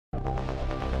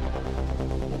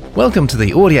Welcome to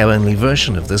the audio-only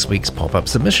version of this week's pop-up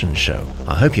submission show.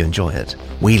 I hope you enjoy it.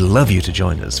 We love you to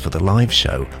join us for the live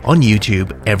show on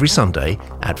YouTube every Sunday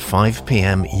at 5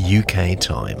 p.m. UK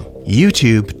time.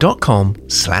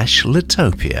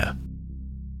 youtube.com/Litopia.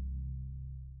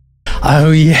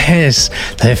 Oh yes,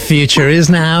 the future is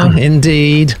now,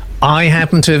 indeed. I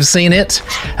happen to have seen it,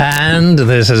 and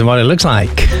this is what it looks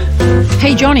like.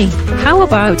 Hey Johnny, how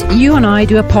about you and I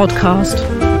do a podcast?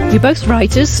 We're both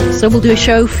writers, so we'll do a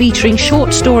show featuring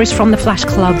short stories from the Flash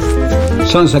Club.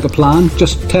 Sounds like a plan.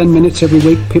 Just 10 minutes every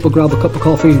week. People grab a cup of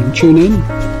coffee and tune in.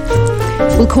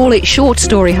 We'll call it Short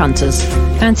Story Hunters.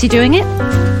 Fancy doing it?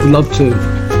 Love to.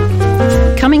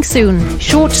 Coming soon,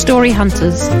 Short Story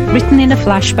Hunters, written in a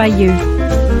flash by you.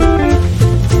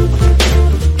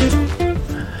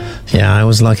 Yeah, I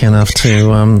was lucky enough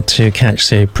to catch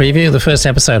the preview of the first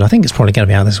episode. I think it's probably going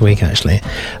to be out this week, actually.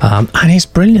 And it's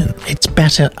brilliant. It's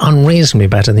better, unreasonably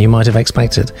better than you might have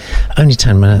expected. Only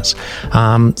 10 minutes.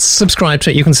 Subscribe to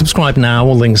it. You can subscribe now.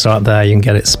 All links are up there. You can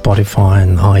get it Spotify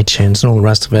and iTunes and all the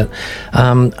rest of it.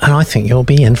 And I think you'll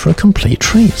be in for a complete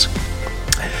treat.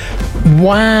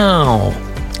 Wow.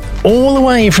 All the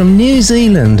way from New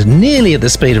Zealand, nearly at the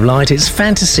speed of light, it's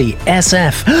fantasy,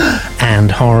 SF,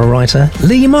 and horror writer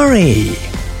Lee Murray.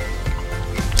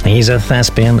 He's a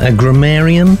thespian, a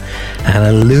grammarian, and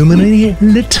a luminary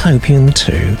Litopian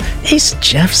too. It's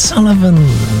Jeff Sullivan.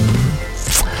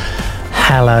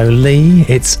 Hello, Lee.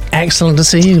 It's excellent to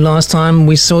see you. Last time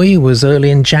we saw you was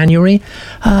early in January.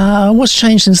 What's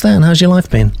changed since then? How's your life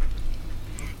been?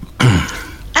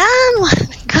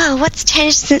 God, what's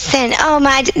changed since then?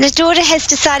 The daughter has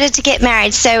decided to get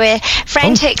married, so we're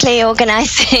frantically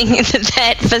organising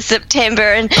that for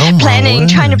September and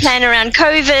trying to plan around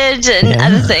COVID and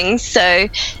other things. So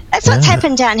that's what's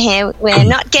happened down here. We're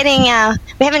not getting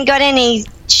we haven't got any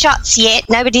shots yet.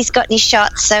 Nobody's got any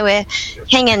shots, so we're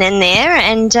hanging in there.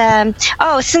 And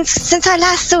since I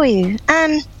last saw you,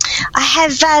 I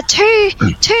have two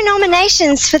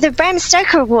nominations for the Bram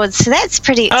Stoker Awards, so that's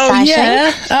pretty exciting. Oh,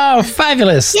 yeah? Oh,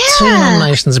 fabulous. Yeah. 2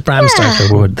 nominations of Bram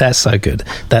Stoker Award. That's so good.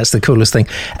 That's the coolest thing.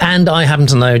 And I happen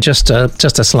to know just a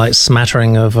slight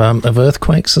smattering of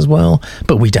earthquakes as well,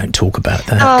 but we don't talk about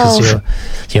that because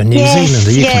you're New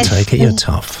Zealander. You can take it. You're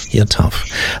tough.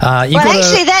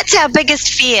 Actually, that's our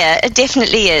biggest fear. It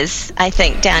definitely is, I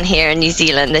think, down here in New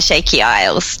Zealand, the Shaky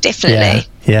Isles, definitely.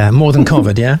 Yeah, more than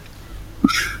COVID, yeah?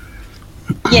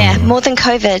 Yeah, more than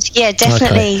COVID. Yeah,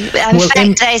 definitely. Okay. In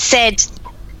fact, they said,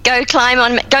 go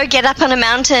get up on a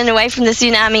mountain away from the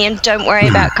tsunami and don't worry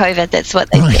about COVID. That's what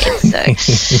they said.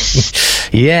 So.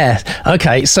 Yeah.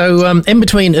 Okay. So in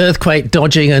between earthquake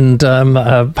dodging and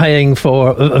paying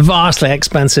for vastly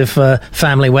expensive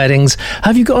family weddings,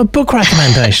 have you got a book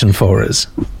recommendation for us?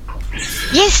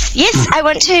 Yes, I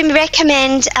want to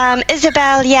recommend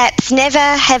Isabel Yap's Never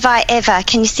Have I Ever.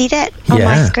 Can you see that on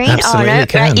my screen?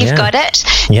 Absolutely You've got it.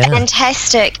 Yeah.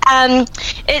 Fantastic.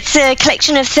 It's a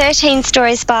collection of 13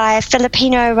 stories by a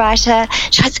Filipino writer.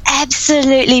 It's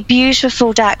absolutely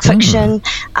beautiful dark fiction,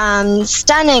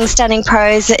 stunning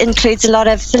prose. It includes a lot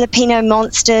of Filipino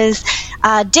monsters.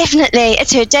 Definitely,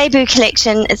 it's her debut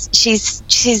collection. She's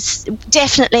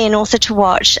definitely an author to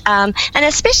watch, and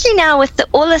especially now with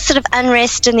all the sort of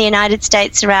unrest in the United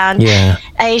States around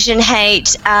Asian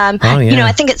hate.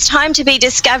 I think it's time to be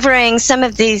discovering some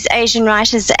of these Asian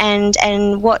writers and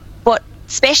what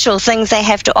special things they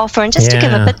have to offer, and just to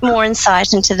give a bit more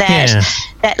insight into that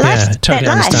life. Totally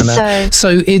understand that.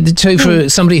 So for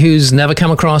somebody who's never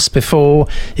come across before,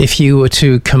 if you were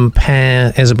to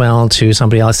compare Isabel to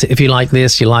somebody else, if you like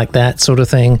this, you like that sort of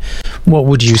thing, what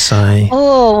would you say?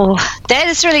 Oh, that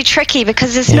is really tricky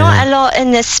because there's not a lot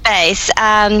in this space.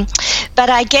 But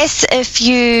I guess if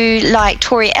you like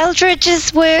Tori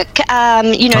Eldridge's work,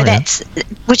 that's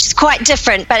which is quite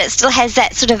different, but it still has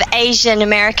that sort of Asian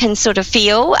American sort of feel.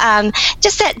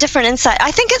 Just that different insight. I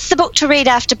think it's the book to read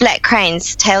after Black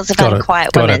Crane's Tales of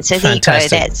Unquiet Women. So there you go.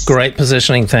 That's great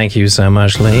positioning. Thank you so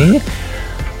much, Lee.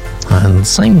 And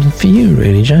same for you,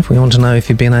 really, Jeff. We want to know if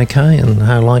you've been okay and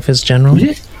how life is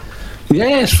generally.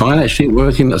 Yeah, it's fine actually.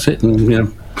 Working, that's it,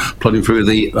 and plodding through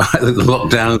the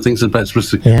lockdown and things as best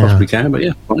as we possibly can. But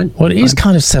fine. Well, it is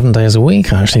kind of 7 days a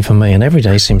week actually for me, and every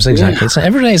day seems exactly. So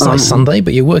every day is like Sunday,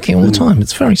 but you're working all the time.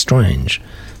 It's very strange.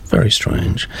 Very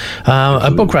strange.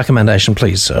 A book recommendation,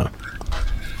 please, sir.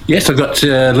 Yes, I've got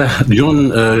Jean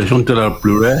de la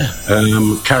Bruyere,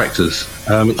 Characters.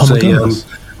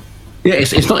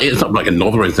 It's not like a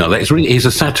novel or anything like that. He's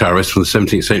a satirist from the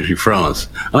 17th century France.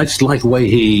 And I just like the way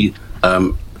he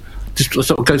just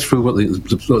sort of goes through what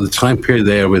the time period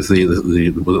there with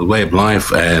the way of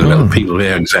life and about the people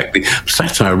there exactly.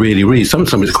 Satire really,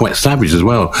 sometimes it's quite savage as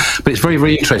well. But it's very,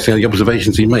 very interesting the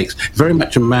observations he makes. Very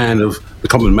much a man of the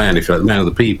common man, if you like, the man of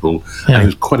the people. And he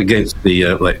was quite against the,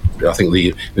 I think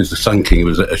it was the Sun King who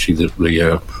was actually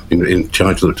in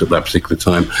charge at that particular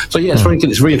time. So yeah, it's very good.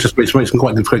 It's very interesting. It's some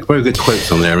very good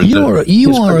quotes on there. And,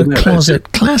 you are a closet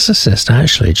classicist,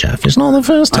 actually, Jeff. It's not the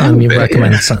first time you've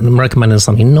recommended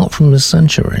something not from this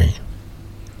century.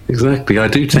 Exactly, I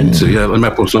do tend to. Yeah,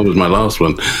 Maple-Song was my last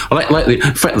one. I like the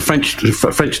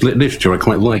French literature. I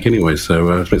quite like anyway.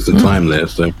 So I spent some time there.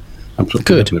 So.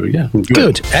 Good.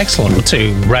 Good. Excellent.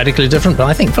 Two radically different, but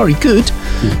I think very good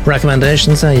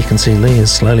recommendations there. You can see Lee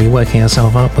is slowly working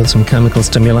herself up with some chemical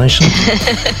stimulation.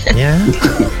 Yeah.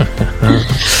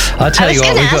 I'll tell you what.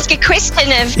 I was going to ask a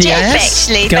question of Jeff,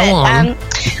 actually. Go on.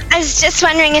 I was just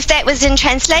wondering if that was in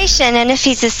translation, and if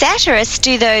he's a satirist,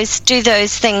 do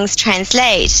those things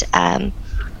translate?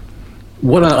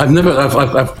 Well, I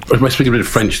speak a bit of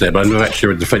French there, but I've never actually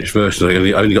read the French version.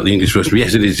 I only got the English version. But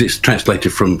yes, it is. It's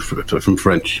translated from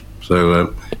French. So I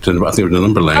think it's in a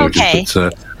number of languages.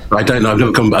 Okay. But I don't know.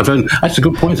 That's a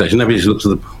good point, actually. Nobody just looks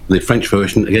at the French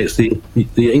version against the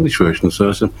English version. So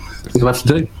I think I'll have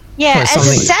to do. Yeah, as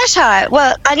a satire.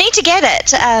 Well, I need to get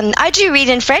it. I do read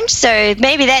in French, so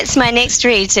maybe that's my next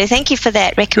read. So thank you for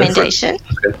that recommendation.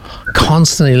 Okay.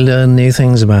 Constantly learn new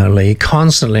things about Lee.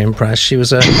 Constantly impressed. She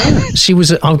was a.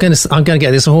 I'm going to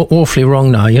get this awfully wrong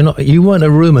now. You weren't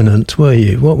a ruminant, were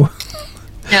you? What?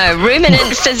 No,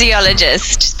 ruminant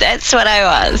physiologist. That's what I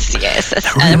was. Yes,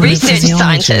 a research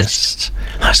scientist.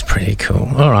 That's pretty cool.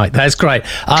 All right, that's great.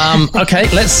 Okay,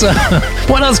 let's...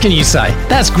 what else can you say?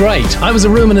 That's great. I was a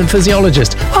ruminant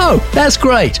physiologist. Oh, that's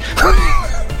great.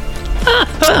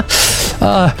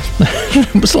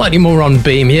 Slightly more on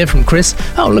beam here from Chris.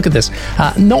 Oh, look at this.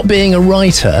 Not being a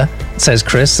writer, says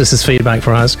Chris, this is feedback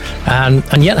for us,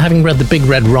 and yet having read the Big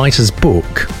Red Writer's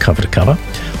book, cover to cover,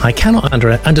 I cannot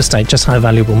understate just how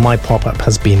valuable my pop-up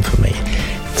has been for me.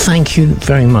 Thank you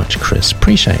very much, Chris.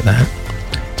 Appreciate that.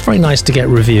 It's very nice to get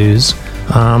reviews.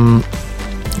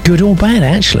 Good or bad,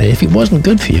 actually. If it wasn't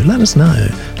good for you, let us know.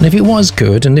 And if it was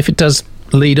good, and if it does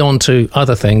lead on to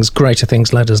other things, greater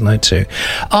things, let us know too.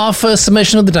 Our first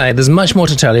submission of the day. There's much more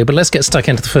to tell you, but let's get stuck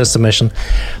into the first submission.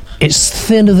 It's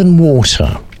Thinner Than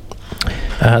Water.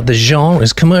 The genre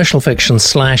is commercial fiction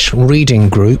 / reading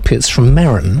group. It's from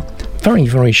Merrin. Very,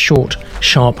 very short,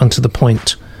 sharp, and to the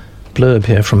point blurb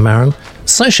here from Merrin.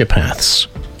 Sociopaths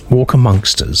walk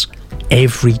amongst us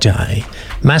every day,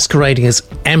 masquerading as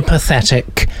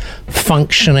empathetic,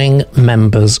 functioning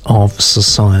members of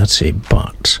society.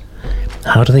 But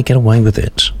how do they get away with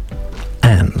it?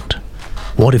 And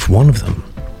what if one of them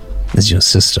is your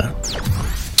sister?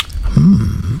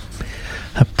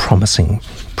 A promising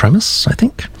premise, I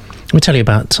think. Let me tell you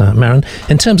about Merrin.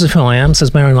 In terms of who I am,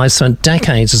 says Merrin, I spent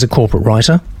decades as a corporate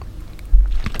writer,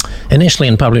 initially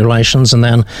in public relations and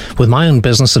then with my own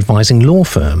business advising law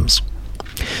firms.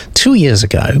 2 years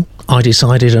ago, I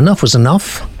decided enough was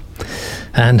enough,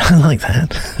 and I like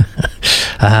that.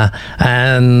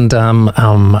 And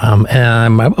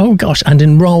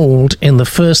enrolled in the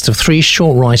first of 3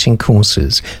 short writing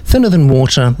courses. Thinner Than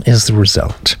Water is the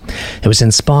result. It was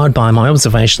inspired by my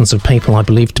observations of people I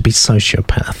believe to be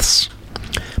sociopaths.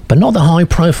 But not the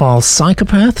high-profile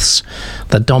psychopaths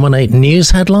that dominate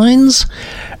news headlines.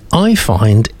 I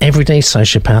find everyday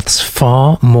sociopaths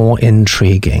far more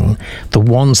intriguing. The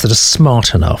ones that are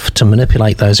smart enough to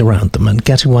manipulate those around them and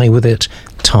get away with it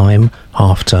time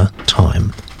after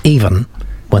time, even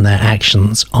when their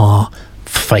actions are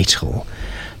fatal.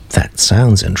 That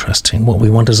sounds interesting. What we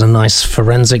want is a nice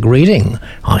forensic reading.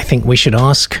 I think we should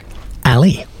ask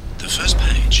Ali. The first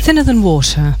page. Thinner Than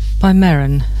Water by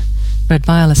Merrin, read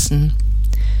by Alison.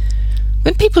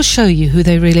 When people show you who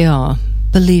they really are,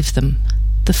 believe them.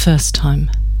 The first time.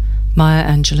 Maya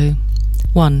Angelou.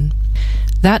 1.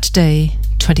 That day,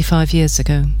 25 years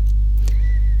ago.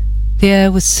 The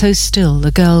air was so still the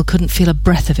girl couldn't feel a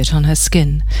breath of it on her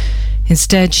skin.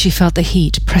 Instead, she felt the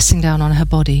heat pressing down on her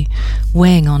body,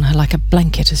 weighing on her like a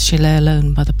blanket as she lay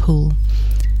alone by the pool.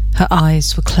 Her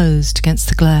eyes were closed against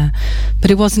the glare, but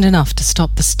it wasn't enough to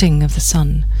stop the sting of the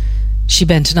sun. She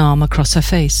bent an arm across her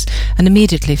face and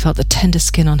immediately felt the tender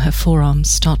skin on her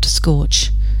forearms start to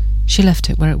scorch. She left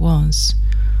it where it was.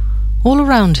 All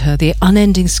around her, the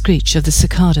unending screech of the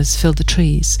cicadas filled the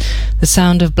trees, the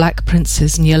sound of black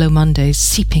princes and yellow Mondays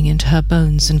seeping into her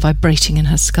bones and vibrating in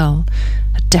her skull,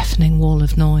 a deafening wall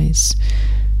of noise.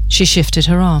 She shifted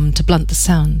her arm to blunt the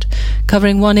sound,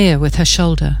 covering one ear with her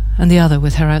shoulder and the other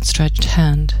with her outstretched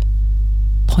hand.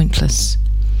 Pointless.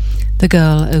 The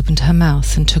girl opened her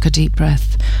mouth and took a deep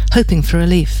breath, hoping for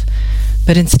relief.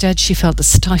 But instead she felt the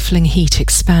stifling heat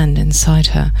expand inside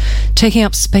her, taking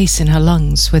up space in her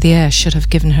lungs where the air should have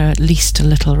given her at least a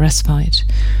little respite.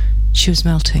 She was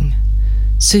melting.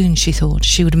 Soon, she thought,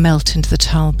 she would melt into the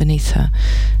towel beneath her,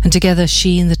 and together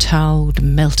she and the towel would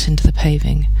melt into the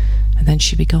paving, and then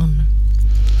she'd be gone.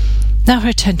 Now her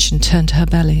attention turned to her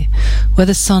belly, where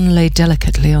the sun lay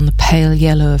delicately on the pale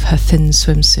yellow of her thin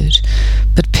swimsuit,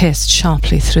 but pierced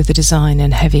sharply through the design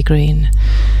in heavy green.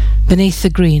 Beneath the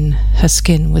green, her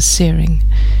skin was searing.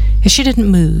 If she didn't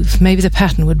move, maybe the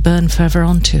pattern would burn forever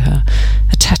onto her,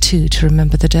 a tattoo to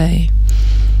remember the day.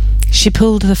 She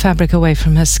pulled the fabric away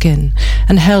from her skin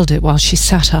and held it while she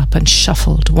sat up and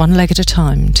shuffled, one leg at a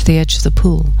time, to the edge of the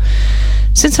pool.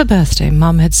 Since her birthday,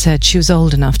 Mum had said she was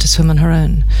old enough to swim on her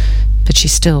own, but she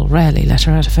still rarely let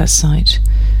her out of her sight.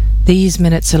 These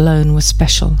minutes alone were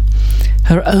special.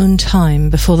 Her own time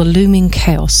before the looming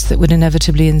chaos that would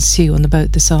inevitably ensue on the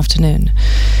boat this afternoon.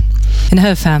 In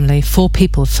her family, 4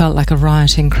 people felt like a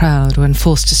rioting crowd when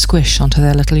forced to squish onto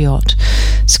their little yacht,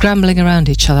 scrambling around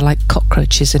each other like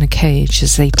cockroaches in a cage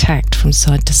as they tacked from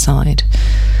side to side.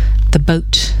 The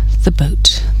boat, the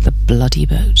boat, the bloody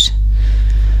boat.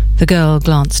 The girl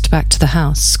glanced back to the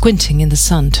house, squinting in the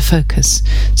sun to focus,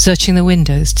 searching the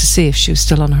windows to see if she was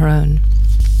still on her own.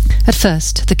 At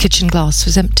first, the kitchen glass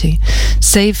was empty,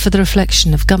 save for the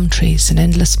reflection of gum trees and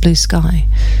endless blue sky.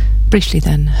 Briefly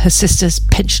then, her sister's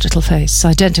pinched little face,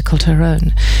 identical to her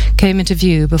own, came into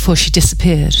view before she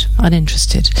disappeared,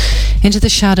 uninterested, into the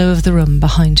shadow of the room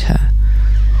behind her.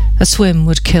 A swim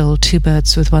would kill 2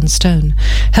 birds with 1 stone,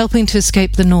 helping to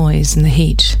escape the noise and the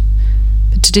heat.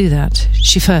 But to do that,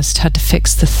 she first had to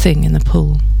fix the thing in the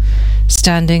pool.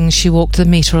 Standing, she walked the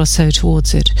metre or so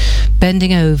towards it,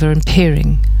 bending over and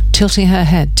peering, tilting her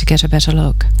head to get a better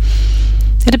look.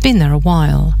 It had been there a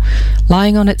while,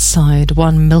 lying on its side,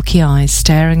 one milky eye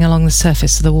staring along the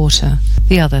surface of the water,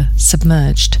 the other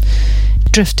submerged.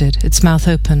 It drifted, its mouth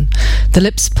open, the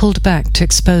lips pulled back to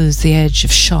expose the edge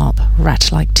of sharp,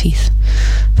 rat-like teeth.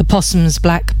 The possum's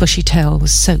black, bushy tail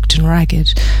was soaked and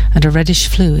ragged, and a reddish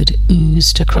fluid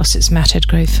oozed across its matted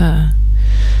grey fur.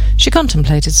 She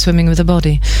contemplated swimming with the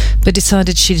body, but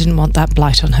decided she didn't want that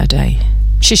blight on her day.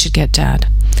 She should get Dad.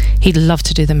 He'd love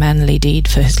to do the manly deed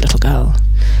for his little girl,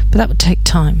 but that would take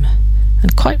time,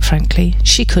 and quite frankly,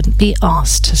 she couldn't be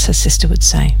asked, as her sister would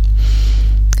say.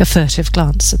 A furtive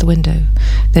glance at the window.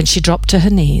 Then she dropped to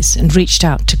her knees and reached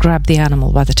out to grab the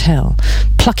animal by the tail,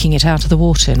 plucking it out of the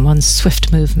water in one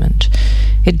swift movement.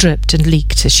 It dripped and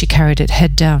leaked as she carried it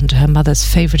head down to her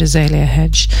mother's favourite azalea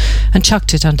hedge and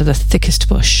chucked it under the thickest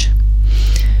bush.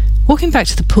 Walking back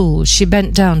to the pool, she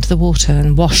bent down to the water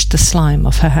and washed the slime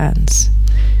off her hands.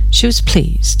 She was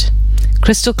pleased.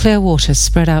 Crystal clear water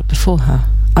spread out before her,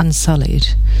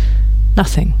 unsullied.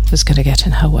 Nothing was going to get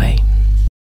in her way.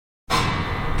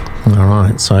 All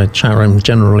right, so chat room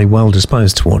generally well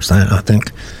disposed towards that, I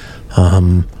think.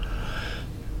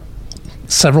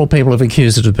 Several people have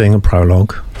accused it of being a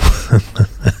prologue.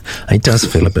 It does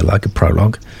feel a bit like a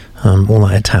prologue. All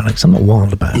that italics. I'm not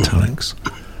wild about italics.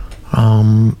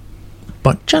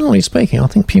 But generally speaking, I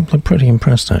think people are pretty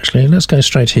impressed, actually. Let's go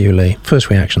straight to you, Lee. First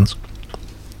reactions.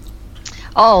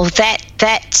 Oh, that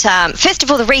first of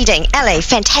all, the reading. Ellie,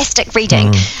 fantastic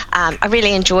reading. I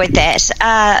really enjoyed that.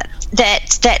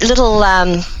 That little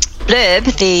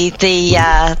blurb,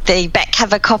 the back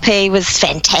cover copy was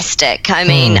fantastic. I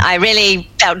mean, I really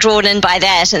felt drawn in by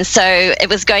that, and so it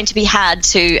was going to be hard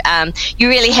to. You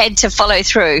really had to follow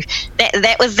through.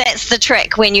 That's the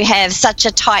trick when you have such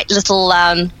a tight little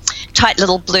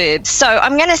blurb. So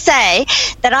I'm going to say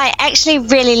that I actually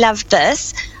really loved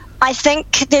this. I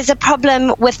think there's a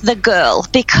problem with the girl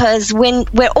because when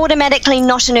we're automatically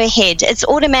not in her head, it's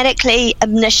automatically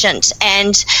omniscient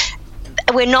and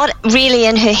we're not really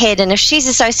in her head. And if she's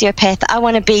a sociopath, I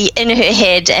want to be in her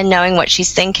head and knowing what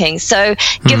she's thinking. So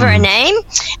give her a name.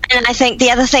 And I think the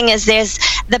other thing is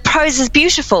the prose is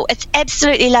beautiful. It's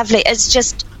absolutely lovely. It's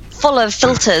just full of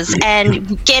filters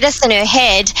and get us in her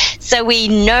head so we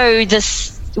know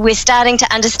this. We're starting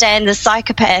to understand the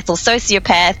psychopath or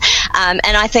sociopath,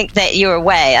 and I think that you're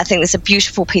away. I think there's a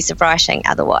beautiful piece of writing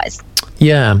otherwise.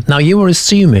 Yeah. Now, you were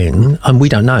assuming, and we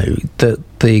don't know, that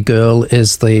the girl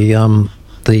is the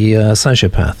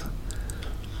sociopath.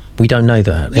 We don't know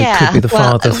that. Yeah. It could be the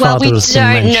father. Well, we has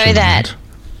don't been know that.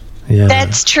 Yeah.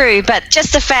 That's true, but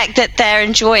just the fact that they're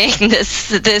enjoying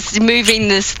this moving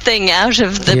this thing out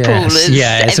of the pool is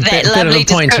it's a bit of a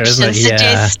pointer, isn't it?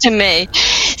 Suggests to me.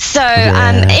 So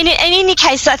in any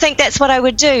case, I think that's what I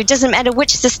would do. Doesn't matter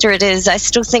which sister it is. I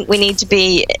still think we need to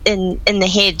be in the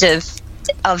head of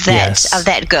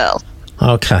that girl.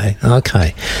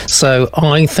 Okay. So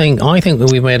I think that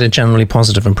we've made a generally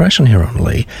positive impression here on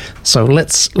Lee. So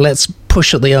let's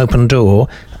push at the open door.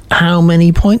 How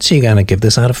many points are you going to give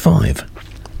this out of 5?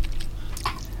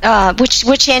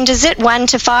 Which end is it? 1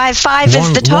 to 5. 5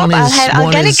 is the top.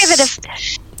 I'm going to give it a.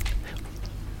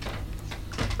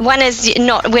 One is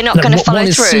not. We're not going to follow through. One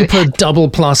is super double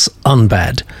plus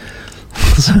unbad.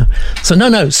 So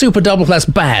no, super double plus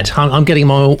bad. I'm getting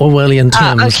my Orwellian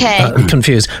terms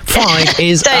confused. 5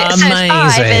 is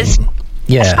amazing.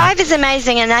 5 is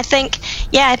amazing, and I think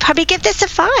I'd probably give this a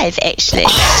 5 actually.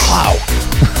 Wow.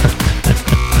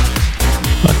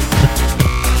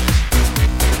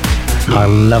 I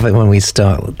love it when we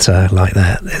start like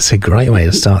that. It's a great way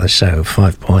to start the show.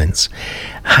 5 points.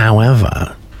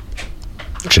 However,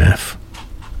 Jeff.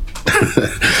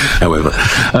 I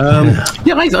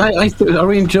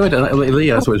really enjoyed it.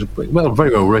 Lee, I thought it was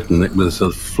very well written. It was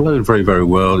flowed very, very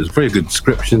well. There's very good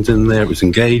descriptions in there. It was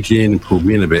engaging, pulled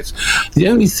me in a bit. The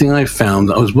only thing I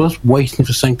found, I was waiting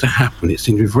for something to happen. It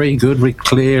seemed to be very good, very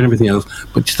clear and everything else,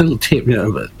 but just a little tip,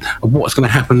 of what's going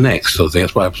to happen next. So I think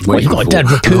that's what I was waiting for. You've got a dead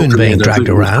raccoon being dragged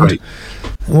around.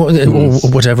 Or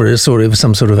whatever is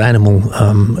some sort of animal,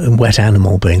 wet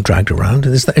animal being dragged around.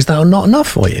 Is that not enough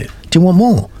for you? Do you want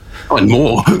more? And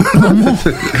more.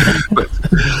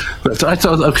 but I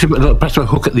thought perhaps a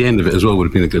hook at the end of it as well would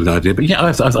have been a good idea. But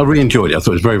I really enjoyed it. I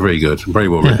thought it was very, very good, very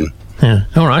well written. Yeah.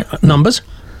 All right. Numbers?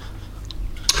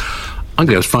 I'm going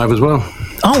to go 5 as well.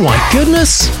 Oh my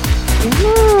goodness!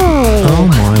 Oh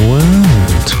my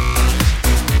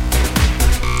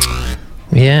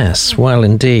word! Yes. Well,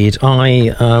 indeed.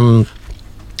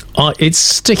 It's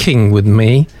sticking with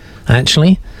me.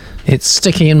 Actually, it's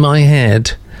sticking in my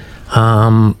head.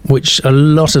 Which a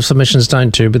lot of submissions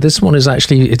don't do, but this one is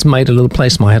actually, it's made a little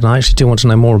place in my head, and I actually do want to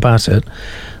know more about it.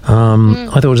 I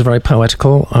thought it was very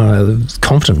poetical,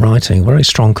 confident writing, very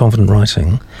strong, confident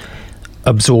writing,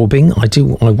 absorbing. I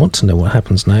want to know what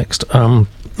happens next.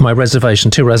 My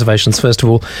reservation, 2 reservations. First of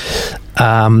all,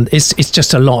 it's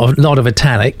just a lot of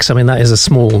italics. I mean, that is a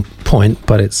small point,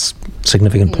 but it's a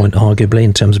significant point, arguably,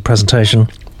 in terms of presentation.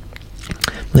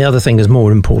 The other thing is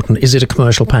more important. Is it a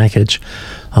commercial package?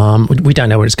 We don't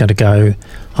know where it's going to go.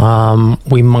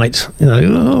 We might,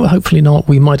 hopefully not.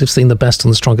 We might have seen the best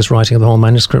and the strongest writing of the whole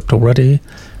manuscript already.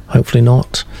 Hopefully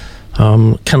not.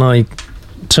 Can I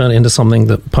turn it into something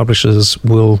that publishers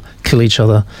will kill each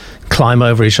other, climb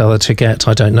over each other to get?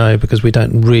 I don't know, because we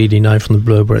don't really know from the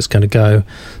blurb where it's going to go.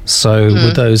 So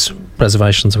with those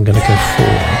reservations, I'm going to go 4.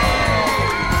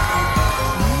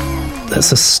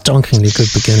 That's a stonkingly good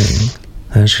beginning,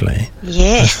 actually.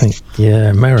 Yes. I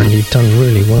think, Maren, you've done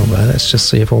really well there. Let's just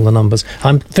see if all the numbers...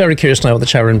 I'm very curious to know what the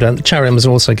chat room done. The chat room has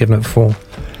also given it 4.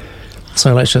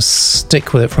 So let's just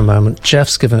stick with it for a moment.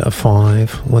 Jeff's given it a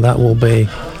 5. Well, that will be...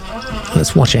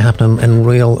 Let's watch it happen in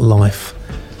real life.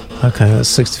 Okay, that's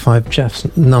 65. Jeff's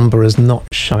number is not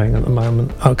showing at the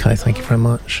moment. Okay, thank you very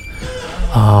much.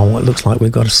 Well, it looks like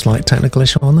we've got a slight technical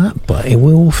issue on that, but it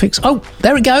will fix... Oh,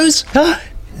 there it goes!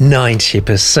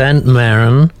 90%,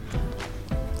 Maren.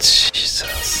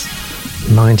 Jesus.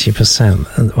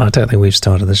 90%. I don't think we've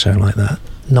started the show like that.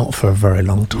 Not for a very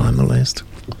long time, at least.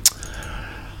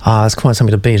 It's quite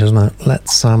something to beat, isn't it?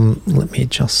 Let's, let me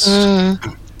just...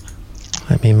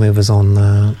 Let me move us on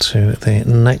now to the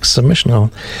next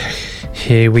submission.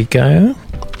 Here we go.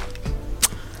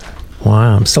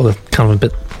 Wow, I'm still kind of a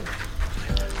bit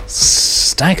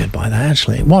staggered by that,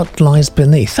 actually. What Lies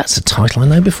Beneath? That's a title I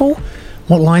know before.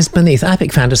 What Lies Beneath?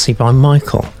 Epic Fantasy by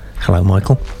Michael. Hello,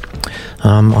 Michael.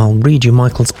 I'll read you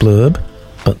Michael's blurb,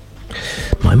 but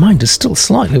my mind is still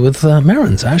slightly with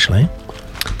Maren's, actually.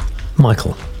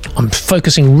 Michael, I'm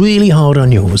focusing really hard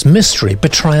on yours. Mystery,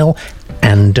 betrayal,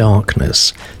 and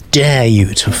darkness. Dare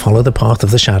you to follow the path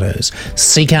of the shadows,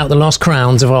 seek out the lost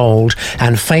crowns of old,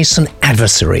 and face an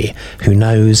adversary who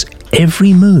knows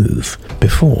every move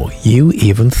before you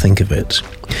even think of it.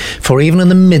 For even in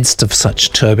the midst of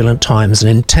such turbulent times and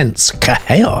intense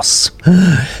chaos,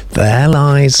 there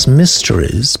lies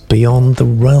mysteries beyond the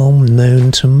realm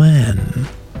known to man.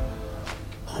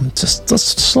 I'm just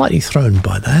slightly thrown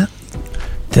by that.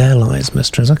 There lies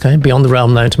mysteries, okay, beyond the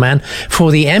realm known to man.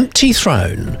 For the empty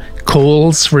throne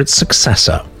calls for its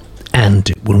successor, and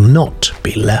it will not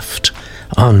be left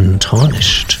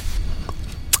untarnished.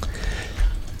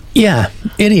 Yeah,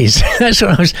 it is. That's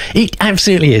what it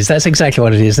absolutely is. That's exactly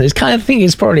what it is. It's kind of, I think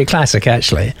it's probably a classic,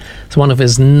 actually. It's one of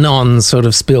his non-sort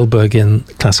of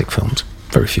Spielbergian classic films.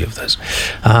 Very few of those.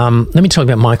 Let me talk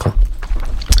about Michael.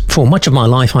 For much of my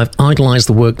life, I've idolised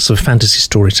the works of fantasy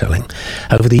storytelling.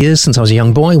 Over the years, since I was a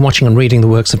young boy, watching and reading the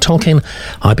works of Tolkien,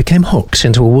 I became hooked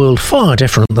into a world far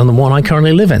different than the one I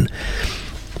currently live in.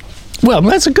 Well,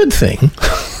 that's a good thing.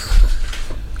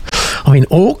 I mean,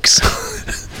 orcs.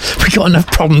 We've got enough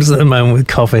problems at the moment with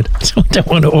COVID, so I don't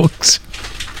want orcs.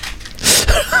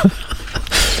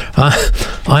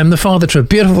 I am the father to a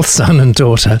beautiful son and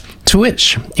daughter, to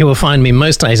which you will find me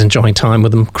most days enjoying time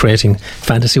with them, creating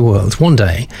fantasy worlds. One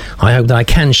day, I hope that I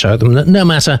can show them that no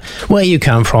matter where you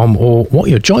come from or what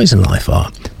your joys in life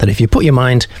are, that if you put your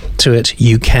mind to it,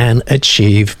 you can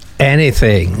achieve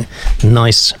anything.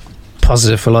 Nice,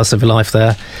 positive philosophy life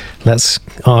there. Let's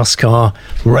ask our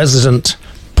resident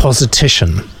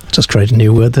positician. Just create a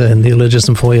new word there in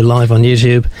Neologism for you live on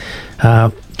YouTube.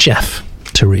 Jeff,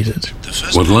 to read it.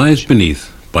 What Lies Beneath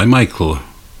by Michael,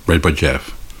 read by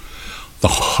Jeff. The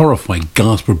horrified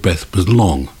gasp of breath was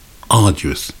long,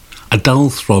 arduous. A dull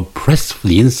throb pressed from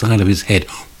the inside of his head,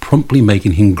 promptly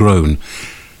making him groan.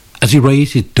 As he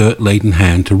raised his dirt-laden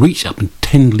hand to reach up and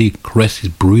tenderly caress his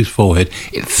bruised forehead,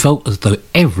 it felt as though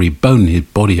every bone in his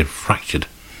body had fractured.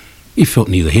 He felt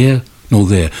neither here nor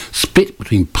there, split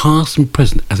between past and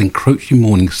present as encroaching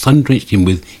morning sun-drenched him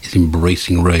with its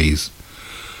embracing rays.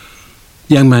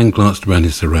 The young man glanced around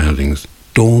his surroundings.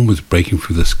 Dawn was breaking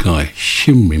through the sky,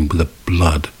 shimmering with a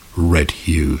blood-red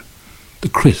hue. The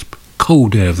crisp,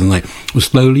 cold air of the night was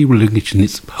slowly relinquishing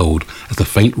its hold as the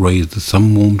faint rays of the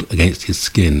sun warmed against his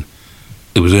skin.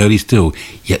 It was early still,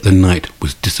 yet the night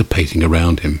was dissipating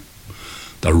around him.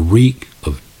 The reek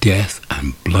of death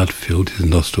and blood filled his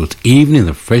nostrils. Even in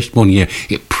the fresh morning air,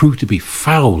 it proved to be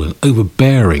foul and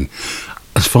overbearing.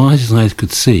 As far as his eyes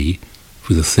could see,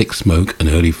 through the thick smoke and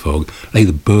early fog, lay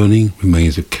the burning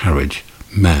remains of carriage,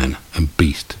 man and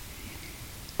beast.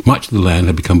 Much of the land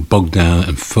had become bogged down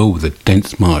and filled with a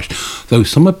dense marsh. Though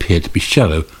some appeared to be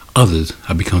shallow, others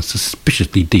had become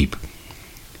suspiciously deep.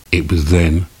 It was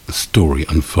then the story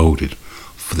unfolded,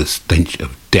 for the stench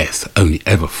of death only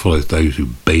ever follows those who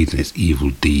bathe in its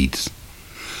evil deeds.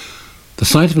 The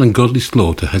sight of an ungodly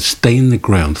slaughter had stained the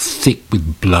ground thick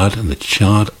with blood and the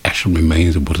charred ashen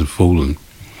remains of what had fallen.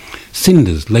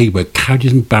 Cinders lay where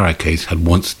carriages and barricades had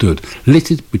once stood.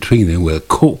 Littered between them were the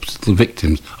corpses of the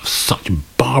victims of such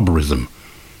barbarism.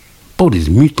 Bodies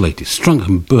mutilated, strung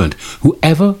and burnt.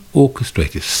 Whoever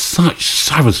orchestrated such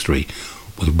savagery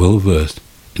was well versed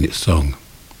in its song.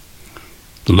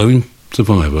 The lone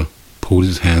survivor pulled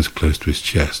his hands close to his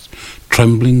chest,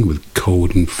 trembling with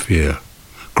cold and fear.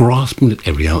 Grasping at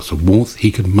every ounce of warmth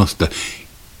he could muster,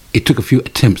 it took a few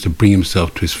attempts to bring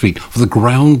himself to his feet, for the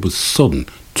ground was sodden,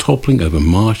 toppling over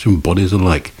marsh and bodies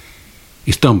alike.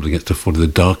 He stumbled against the foot of the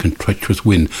dark and treacherous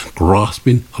wind,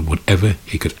 grasping at whatever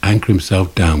he could anchor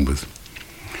himself down with.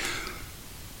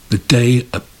 The day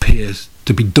appears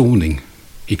to be dawning,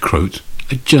 he croaked,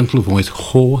 a gentle voice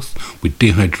hoarse with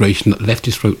dehydration that left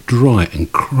his throat dry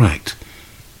and cracked.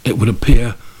 It would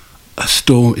appear a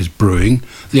storm is brewing.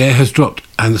 The air has dropped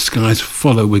and the skies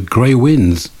follow with grey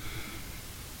winds.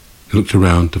 He looked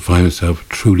around to find himself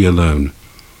truly alone,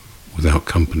 without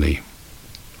company.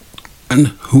 And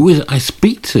who is it I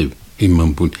speak to? He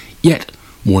mumbled. Yet,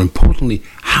 more importantly,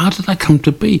 how did I come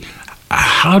to be?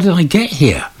 How did I get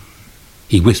here?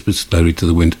 He whispered slowly to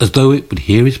the wind, as though it would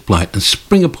hear his plight and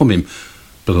spring upon him,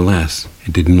 but alas,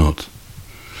 it did not.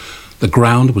 The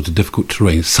ground was a difficult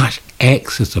terrain. Such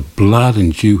excess of blood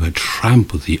and dew had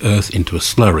trampled the earth into a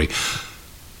slurry.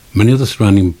 Many of the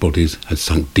surrounding bodies had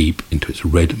sunk deep into its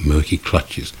red, murky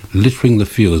clutches, littering the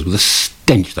fields with a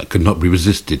stench that could not be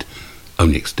resisted,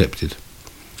 only accepted.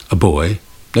 A boy,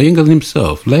 no younger than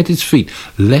himself, lay at his feet,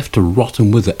 left to rot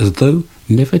and wither as though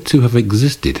never to have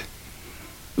existed.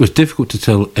 It was difficult to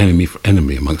tell enemy for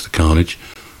enemy amongst the carnage,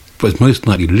 for it was most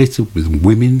likely littered with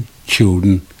women,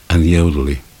 children, and the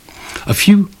elderly. A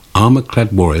few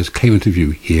armour-clad warriors came into view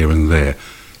here and there,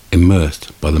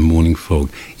 immersed by the morning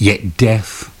fog, yet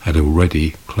death had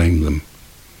already claimed them.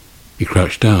 He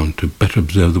crouched down to better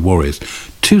observe the warriors.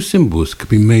 Two symbols could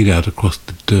be made out across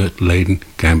the dirt-laden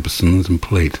gambesons and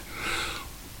plate.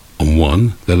 On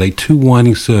one there lay two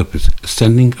winding serpents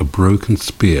ascending a broken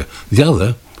spear. The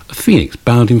other, a phoenix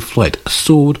bound in flight, a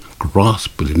sword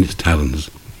grasped within its talons.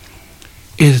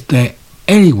 "Is there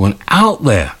anyone out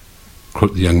there?"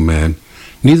 croaked the young man.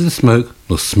 Neither the smoke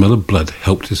nor smell of blood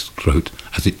helped his throat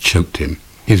as it choked him.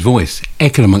 His voice,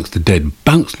 echoing amongst the dead,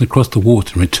 bouncing across the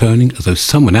water and returning as though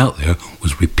someone out there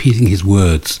was repeating his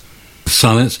words. The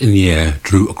silence in the air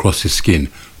drew across his skin,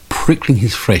 prickling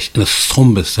his flesh in a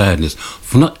sombre sadness,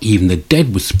 for not even the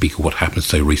dead would speak of what happened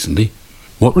so recently.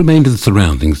 What remained of the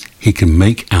surroundings he could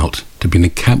make out to be an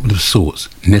encampment of sorts,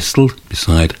 nestled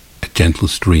beside a gentle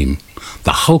stream.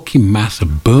 The hulking mass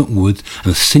of burnt wood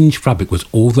and singed fabric was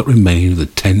all that remained of the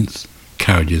tents,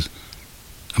 carriages,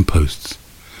 and posts.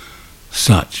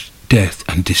 Such death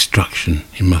and destruction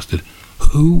in Mustard.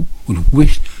 Who would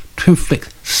wish to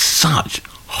inflict such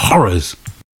horrors?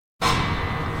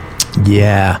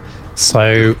 Yeah.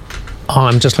 So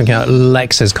I'm just looking at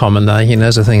Lex's comment there. He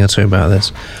knows a thing or two about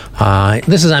this.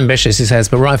 This is ambitious, he says,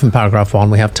 but right from paragraph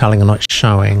 1, we have telling and not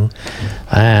showing.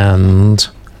 And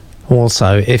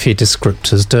also, iffy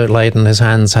descriptors. Dirt laden, his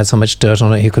hands had so much dirt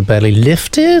on it he could barely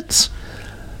lift it.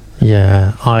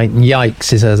 Yeah.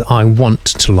 Yikes, he says, I want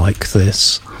to like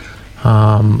this.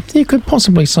 You could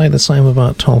possibly say the same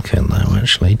about Tolkien, though,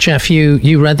 actually. Jeff,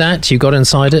 you read that? You got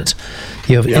inside it?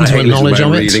 You have intimate knowledge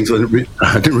of it?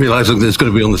 I didn't realise that it's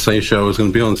going to be on the same show I was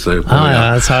going to be on, so...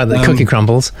 that's how the cookie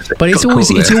crumbles. But it's always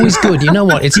good. You know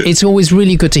what? It's always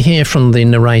really good to hear from the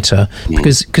narrator,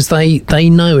 because they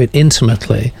know it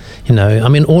intimately. You know, I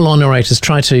mean, all our narrators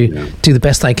try to do the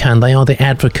best they can. They are the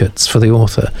advocates for the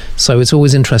author. So it's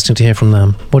always interesting to hear from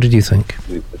them. What did you think?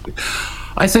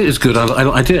 I think it's good.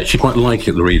 I did actually quite like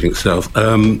it, the reading itself,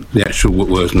 the actual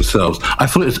words themselves. I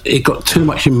thought it got too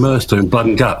much immersed in blood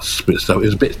and guts, but so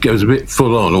it was a bit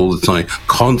full on all the time,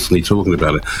 constantly talking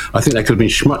about it. I think that could have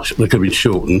been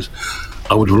shortened.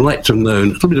 I would like to have known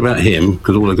a little bit about him,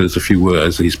 because all I got is a few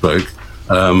words that he spoke.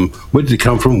 Where did he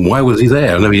come from? Why was he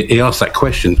there? I know he asked that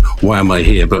question, why am I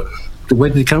here? But where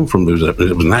did he come from? Was it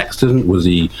an accident? Was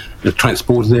he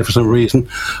transported there for some reason?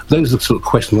 Those are the sort of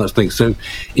questions I think. So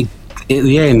at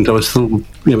the end, I was still,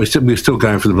 we were still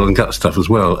going for the blood and gut stuff as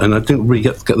well, and I didn't really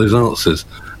get those answers.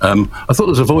 I thought there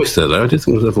was a voice there, though. I did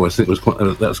think there was a voice. I think it was quite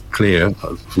that's clear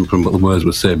from what the words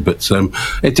were said, but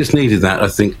it just needed that. I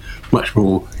think much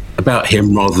more about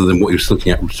him rather than what he was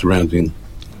looking at surrounding.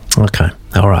 Okay,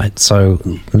 all right. So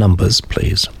numbers,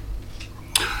 please.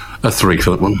 A 3,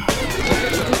 Philip 1.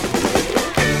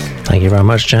 Thank you very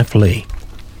much, Jeff. Lee.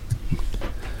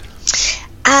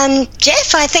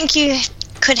 Jeff, I think you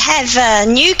could have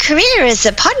a new career as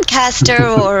a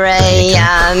podcaster or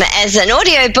as an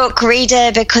audiobook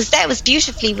reader, because that was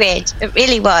beautifully read. It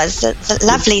really was. It's a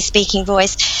lovely speaking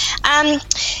voice.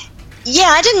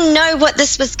 I didn't know what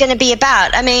this was going to be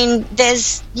about. I mean,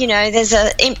 there's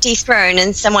an empty throne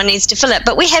and someone needs to fill it,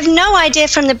 but we have no idea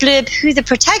from the blurb who the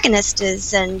protagonist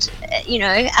is, and we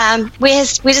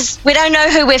don't know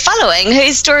who we're following.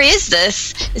 Whose story is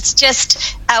this? It's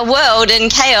just a world in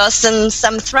chaos and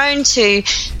some throne to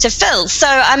fill. So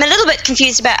I'm a little bit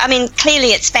confused about. I mean, clearly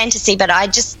it's fantasy, but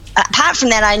apart from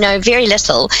that, I know very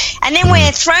little. And then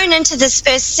we're thrown into this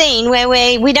first scene where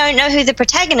we don't know who the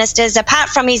protagonist is, apart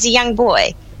from he's a young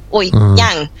boy. Or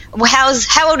young.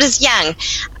 How old is young?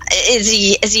 Is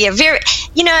he a very,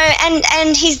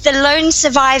 and he's the lone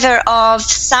survivor of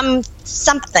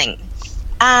something.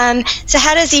 So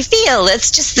how does he feel?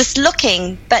 It's just this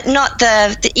looking, but not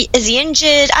is he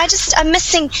injured? I'm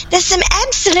missing, there's some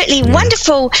absolutely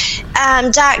wonderful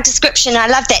dark description. I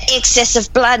love that excess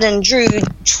of blood and Drew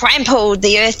trampled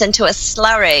the earth into a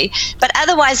slurry. But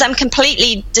otherwise I'm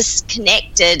completely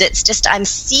disconnected. It's just, I'm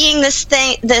seeing this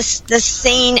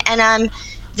scene and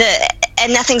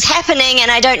and nothing's happening,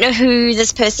 and I don't know who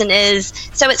this person is.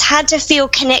 So it's hard to feel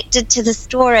connected to the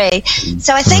story.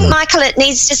 So I think, Michael, it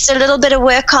needs just a little bit of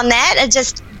work on that, and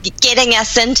just getting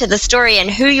us into the story and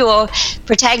who your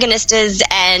protagonist is,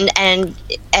 and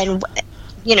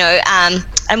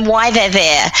why they're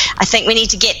there. I think we need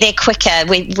to get there quicker.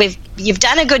 You've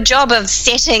done a good job of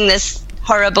setting this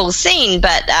horrible scene,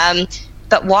 but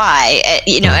why?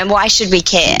 And why should we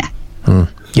care?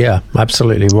 Yeah,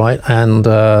 absolutely right. And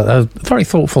a very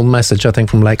thoughtful message, I think,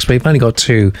 from Lex. We've only got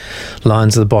 2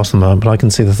 lines at the bottom, but I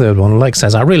can see the third one. Lex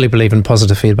says, I really believe in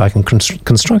positive feedback and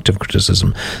constructive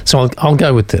criticism. So I'll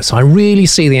go with this. I really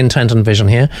see the intent and vision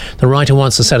here. The writer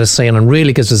wants to set a scene and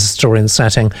really gives us a story and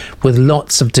setting with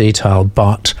lots of detail,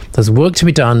 but there's work to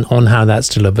be done on how that's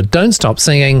delivered. Don't stop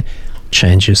singing,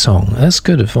 change your song. That's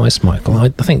good advice, Michael. I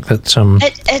think that...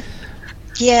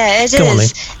 Yeah, it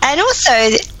is. And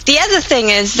also, the other thing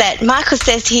is that Michael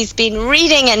says he's been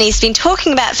reading and he's been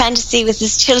talking about fantasy with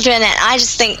his children, and I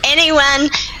just think anyone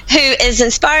who is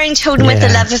inspiring children with the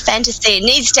love of fantasy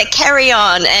needs to carry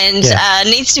on and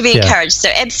needs to be encouraged. So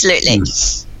absolutely.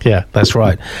 Yeah, that's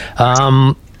right.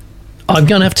 I'm going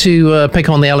to have to pick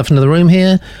on the elephant in the room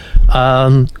here.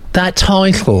 That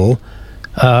title...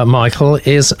 Michael,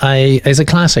 is a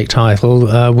classic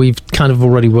title. We've kind of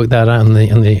already worked that out in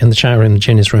the chat room, in the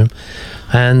Genius Room,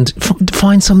 and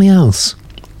find something else.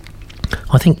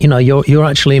 I think you're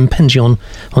actually impinging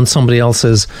on somebody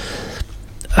else's.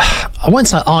 I won't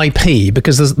say IP,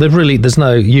 because there's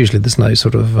no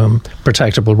sort of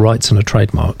protectable rights in a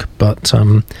trademark, but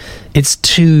it's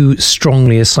too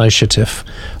strongly associative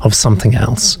of something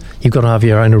else. You've got to have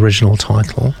your own original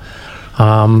title.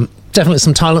 definitely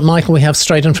some talent, Michael. We have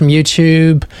straight in from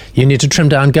YouTube. You need to trim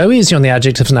down, go easy on the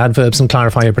adjectives and adverbs and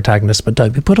clarify your protagonist, but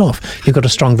don't be put off. You've got a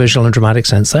strong visual and dramatic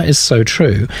sense. That is so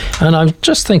true. And I'm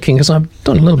just thinking, because I've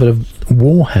done a little bit of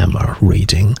Warhammer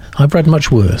reading, I've read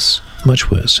much worse in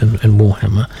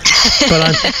Warhammer.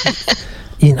 But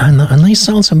and they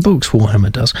sell some books,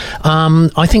 Warhammer does.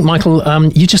 I think, Michael,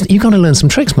 you've got to learn some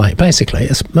tricks, mate, basically.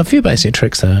 It's a few basic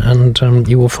tricks there, and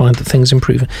you will find that things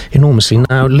improve enormously.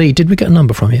 Now, Lee, did we get a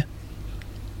number from you?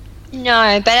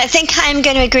 No, but I think I'm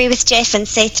going to agree with Jeff and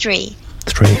say 3.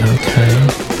 3, okay.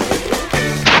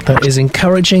 That is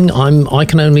encouraging. I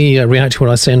can only react to what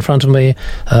I see in front of me.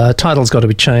 Title's got to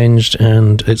be changed,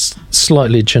 and it's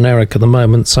slightly generic at the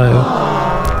moment, so...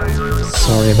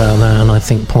 Sorry about that, and I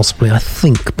think possibly that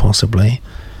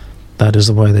is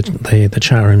the way that the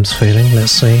chat room's feeling.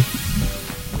 Let's see.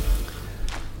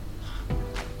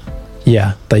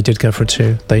 Yeah, they did go for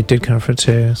a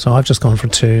 2. So I've just gone for a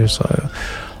 2, so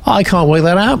I can't work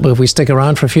that out, but if we stick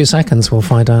around for a few seconds, we'll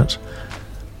find out.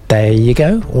 There you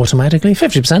go, automatically.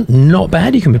 50%, not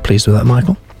bad. You can be pleased with that,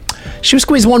 Michael. Should we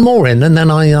squeeze one more in, and then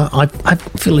I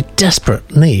feel a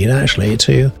desperate need, actually,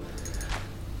 to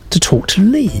talk to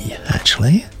Lee,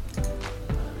 actually.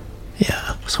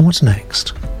 Yeah, so what's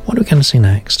next? What are we going to see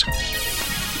next?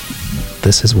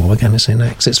 This is what we're going to see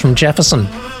next. It's from Jefferson.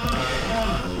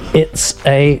 It's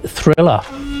a thriller.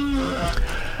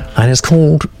 And it's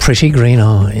called Pretty Green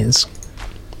Eyes.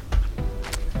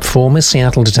 Former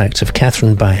Seattle detective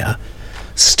Catherine Bayer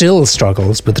still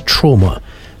struggles with the trauma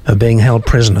of being held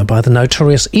prisoner by the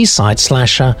notorious East Side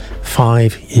slasher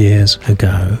 5 years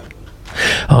ago.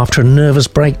 After a nervous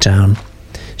breakdown,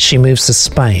 she moves to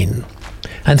Spain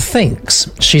and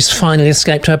thinks she's finally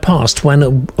escaped her past when a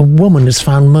woman is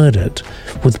found murdered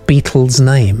with Beetle's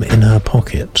name in her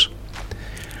pocket.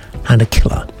 And a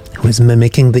killer who is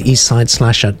mimicking the East Side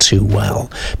slasher too well.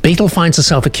 Beetle finds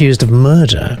herself accused of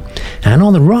murder and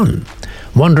on the run,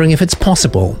 wondering if it's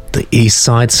possible the East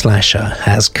Side slasher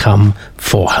has come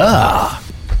for her.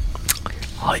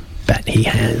 I bet he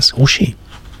has, or she,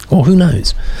 or who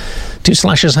knows. Do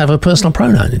slashers have a personal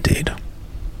pronoun, indeed?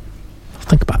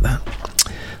 Think about that.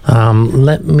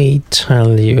 Let me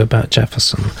tell you about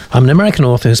Jefferson. I'm an American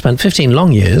author who spent 15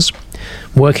 long years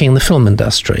working in the film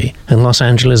industry in Los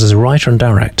Angeles as a writer and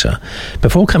director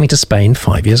before coming to Spain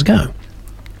 5 years ago.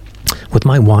 With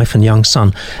my wife and young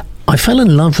son, I fell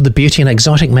in love with the beauty and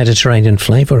exotic Mediterranean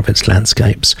flavour of its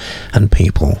landscapes and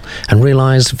people, and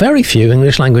realised very few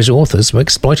English-language authors were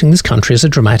exploiting this country as a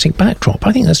dramatic backdrop.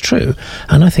 I think that's true,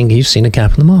 and I think you've seen a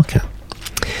gap in the market.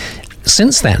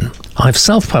 Since then, I've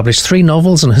self-published 3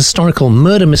 novels and a historical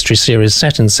murder mystery series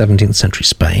set in 17th century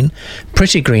Spain.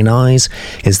 Pretty Green Eyes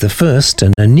is the first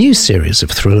in a new series of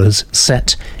thrillers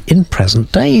set in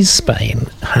present-day Spain.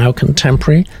 How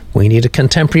contemporary? We need a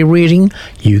contemporary reading.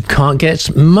 You can't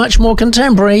get much more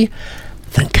contemporary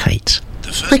than Kate.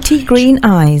 Pretty Green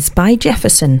Eyes by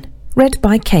Jefferson, read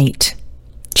by Kate.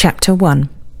 Chapter 1.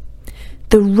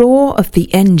 The roar of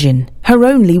the engine, her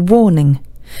only warning.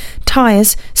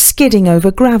 Tyres skidding over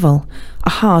gravel, a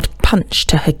hard punch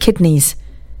to her kidneys.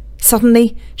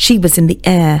 Suddenly, she was in the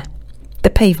air. The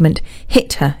pavement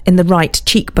hit her in the right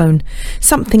cheekbone.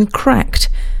 Something cracked,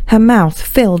 her mouth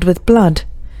filled with blood.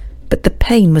 But the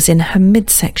pain was in her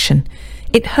midsection.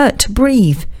 It hurt to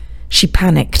breathe. She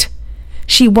panicked.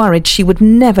 She worried she would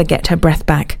never get her breath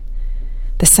back.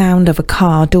 The sound of a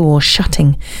car door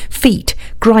shutting, feet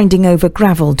grinding over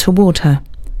gravel toward her.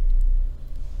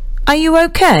 "Are you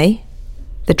okay?"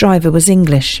 The driver was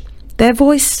English, their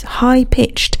voice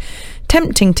high-pitched,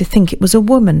 tempting to think it was a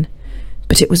woman.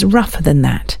 But it was rougher than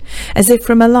that, as if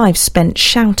from a life spent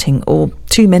shouting or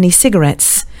too many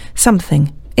cigarettes.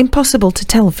 Something, impossible to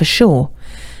tell for sure.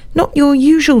 Not your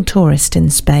usual tourist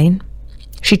in Spain.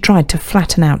 She tried to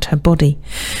flatten out her body.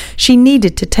 She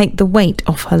needed to take the weight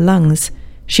off her lungs.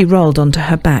 She rolled onto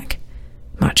her back.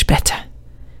 Much better.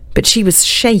 But she was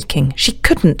shaking. She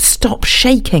couldn't stop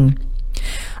shaking.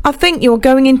 "I think you're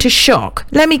going into shock.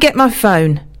 Let me get my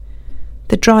phone."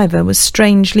 The driver was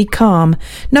strangely calm.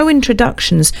 No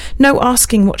introductions, no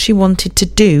asking what she wanted to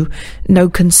do, no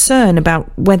concern about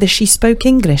whether she spoke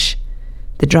English.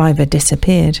 The driver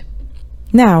disappeared.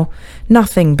 Now,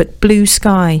 nothing but blue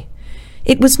sky.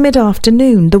 It was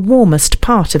mid-afternoon, the warmest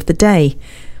part of the day.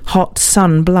 Hot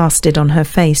sun blasted on her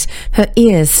face. Her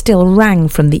ears still rang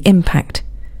from the impact.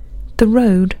 The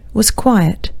road was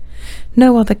quiet.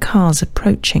 No other cars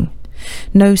approaching.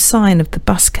 No sign of the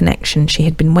bus connection she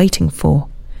had been waiting for.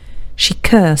 She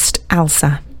cursed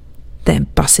Alsa. Their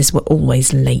buses were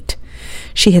always late.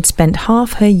 She had spent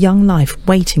half her young life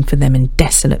waiting for them in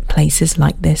desolate places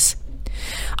like this.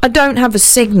 "I don't have a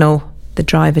signal," the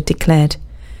driver declared.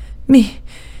 Me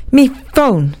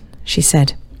phone, she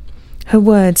said. Her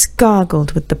words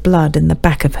gargled with the blood in the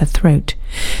back of her throat.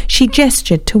 She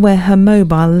gestured to where her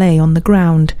mobile lay on the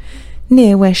ground,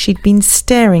 near where she'd been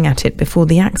staring at it before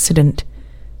the accident.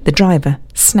 The driver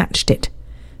snatched it,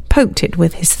 poked it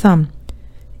with his thumb.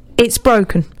 It's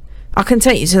broken. I can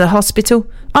take you to the hospital.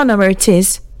 I know where it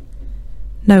is.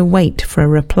 No wait for a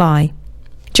reply.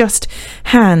 Just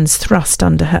hands thrust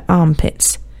under her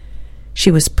armpits.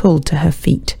 She was pulled to her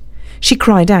feet. She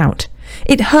cried out.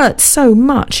 It hurt so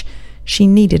much. She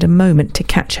needed a moment to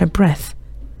catch her breath.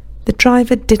 The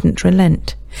driver didn't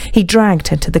relent. He dragged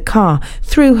her to the car,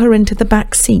 threw her into the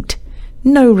back seat.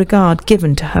 No regard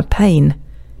given to her pain.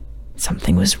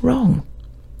 Something was wrong.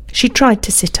 She tried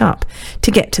to sit up,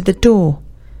 to get to the door.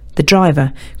 The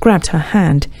driver grabbed her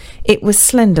hand. It was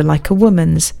slender like a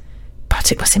woman's,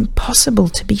 but it was impossible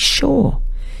to be sure.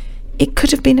 It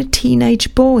could have been a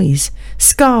teenage boy's,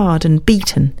 scarred and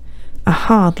beaten, a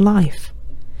hard life.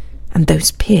 And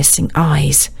those piercing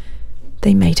eyes,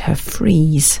 they made her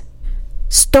freeze.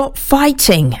 Stop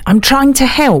fighting! I'm trying to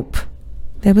help!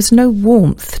 There was no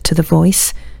warmth to the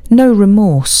voice, no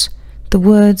remorse. The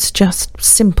words just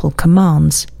simple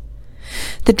commands.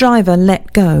 The driver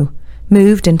let go,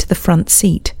 moved into the front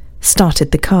seat,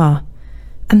 started the car,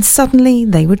 and suddenly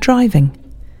they were driving.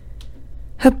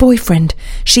 Her boyfriend.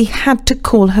 She had to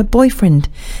call her boyfriend.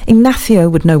 Ignacio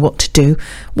would know what to do.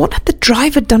 What had the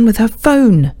driver done with her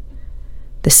phone?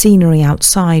 The scenery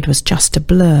outside was just a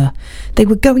blur. They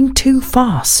were going too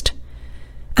fast.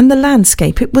 And the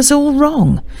landscape, it was all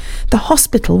wrong. The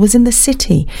hospital was in the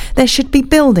city. There should be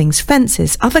buildings,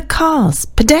 fences, other cars,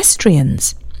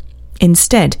 pedestrians.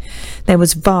 Instead, there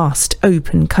was vast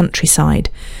open countryside,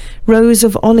 rows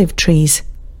of olive trees.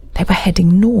 They were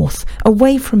heading north,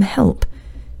 away from help.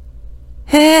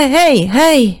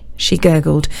 Hey, she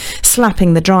gurgled,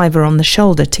 slapping the driver on the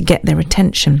shoulder to get their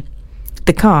attention.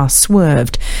 The car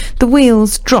swerved. The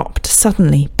wheels dropped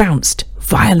suddenly, bounced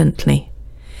violently.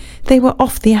 They were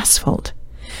off the asphalt,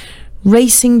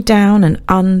 racing down an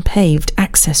unpaved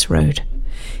access road,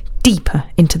 deeper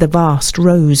into the vast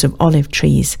rows of olive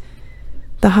trees.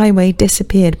 The highway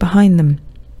disappeared behind them.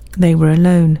 They were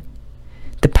alone.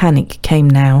 The panic came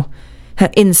now,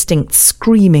 her instincts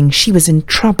screaming she was in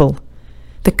trouble.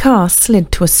 The car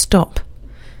slid to a stop.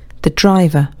 The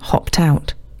driver hopped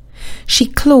out. She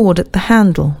clawed at the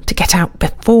handle to get out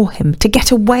before him, to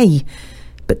get away,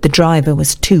 but the driver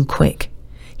was too quick.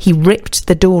 He ripped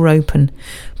the door open,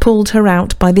 pulled her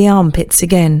out by the armpits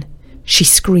again. She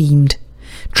screamed,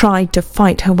 tried to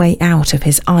fight her way out of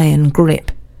his iron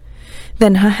grip.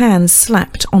 Then her hands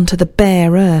slapped onto the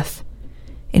bare earth.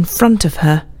 In front of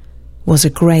her was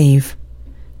a grave.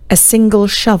 A single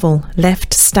shovel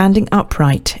left standing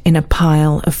upright in a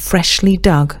pile of freshly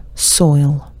dug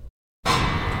soil.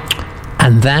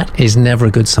 And that is never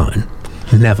a good sign.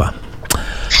 Never.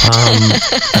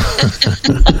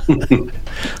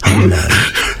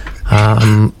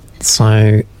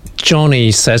 So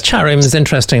Johnny says, chat room is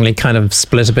interestingly kind of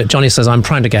split a bit. Johnny says, I'm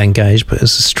trying to get engaged, but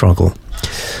it's a struggle.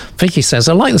 Vicky says,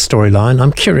 I like the storyline.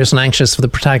 I'm curious and anxious for the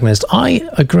protagonist. I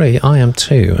agree. I am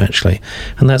too, actually.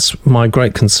 And that's my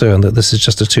great concern, that this is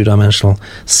just a two-dimensional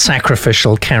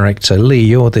sacrificial character. Lee,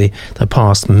 you're the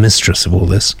past mistress of all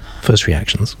this. First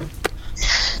reactions.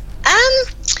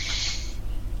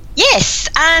 Yes,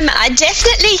 I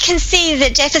definitely can see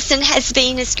that Jefferson has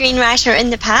been a screenwriter in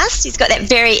the past. He's got that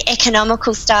very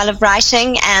economical style of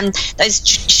writing and those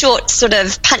short sort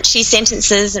of punchy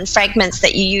sentences and fragments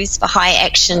that you use for high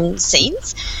action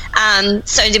scenes.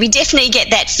 So we definitely get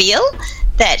that feel,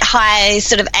 that high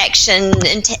sort of action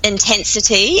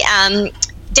intensity.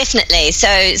 Definitely.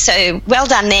 So well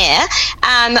done there.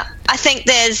 I think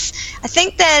there's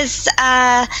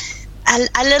a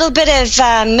little bit of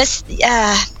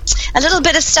a little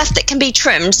bit of stuff that can be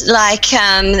trimmed, like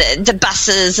the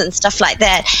buses and stuff like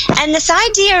that. And this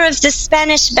idea of the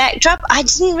Spanish backdrop, I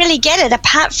didn't really get it.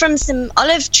 Apart from some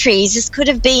olive trees, this could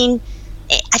have been,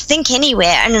 I think, anywhere.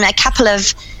 And a couple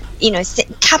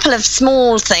of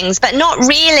small things, but not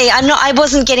really. I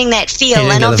wasn't getting that feel,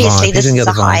 and obviously this is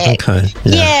a high. Okay.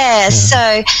 Yeah.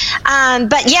 So,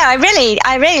 but yeah, I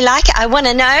really like it. I want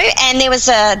to know. And there was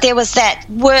that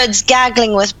words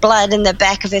gargling with blood in the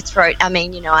back of her throat. I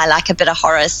mean, I like a bit of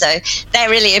horror, so that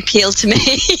really appealed to me.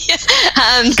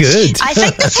 Good. I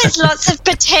think this has lots of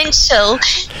potential.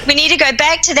 We need to go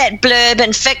back to that blurb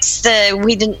and fix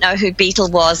we didn't know who Beetle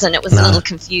was, and it was a little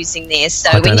confusing there. So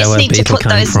we just need to put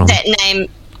that name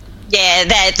Yeah,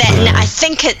 I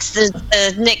think it's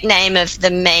the nickname of the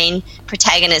main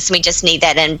protagonist. We just need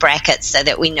that in brackets so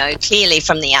that we know clearly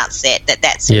from the outset that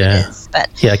that's who it is. But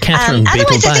Catherine otherwise, I think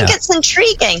Beetle-Bayer. it's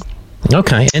intriguing.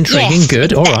 Okay, intriguing, Yes,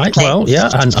 good. All right, exactly. well, yeah,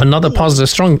 and another positive,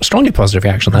 strongly positive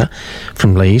reaction there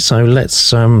from Lee. So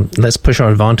let's push our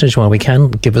advantage while we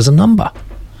can. Give us a number.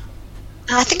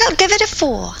 I think I'll give it a 4.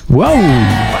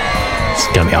 Whoa! It's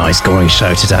going to be a high-scoring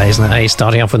show today, isn't it?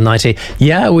 Starting off with 90.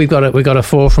 Yeah, we've got a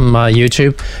 4 from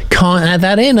YouTube. Can't add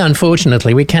that in,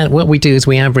 unfortunately. We can't. What we do is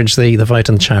we average the vote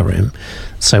in the chat room.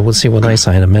 So we'll see what they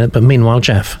say in a minute. But meanwhile,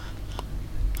 Jeff.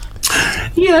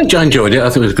 Yeah, I enjoyed it. I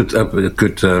think it was a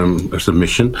good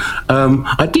submission.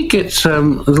 I did get a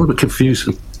little bit confused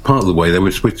part of the way there,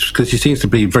 because she seems to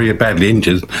be very badly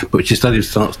injured, but she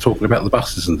starts talking about the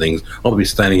buses and things. I'll be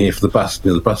standing here for the bus,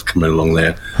 the bus coming along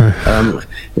there.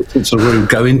 It's sort of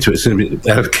go into it.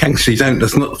 Actually,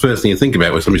 that's not the first thing you think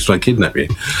about when somebody's trying to kidnap you.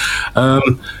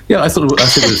 I thought it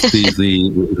was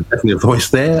definitely a voice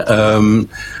there.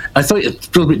 I thought it was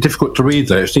a little bit difficult to read,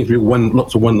 though. It seemed to be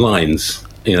lots of one-lines.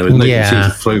 You know, it didn't seem to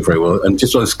flow very well. And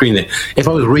just on the screen there, if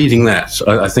I was reading that,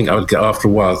 I think I would get, after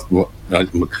a while,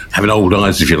 having old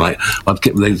eyes, if you like,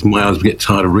 my eyes would get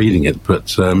tired of reading it. But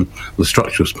the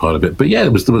structure was part of it. But yeah,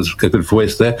 there was a good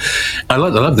voice there. I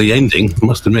love the ending, I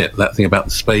must admit, that thing about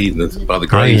the spade and by the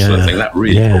grave sort of thing. That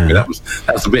really got me. That was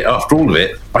the bit, after all of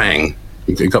it, bang,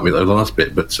 it got me the last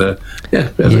bit. But it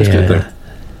was good there.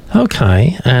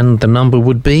 Okay, and the number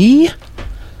would be?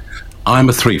 I'm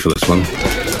a 3 for this one.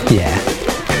 Yeah.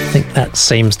 I think that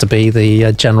seems to be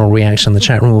the general reaction in the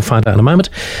chat room. We'll find out in a moment.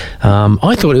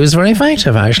 I thought it was very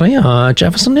effective, actually.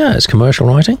 Jefferson, it's commercial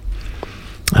writing.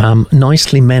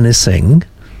 Nicely menacing.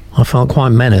 I felt quite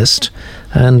menaced.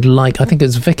 And I think it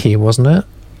was Vicky, wasn't it?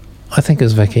 I think it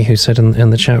was Vicky who said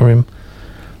in the chat room,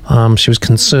 she was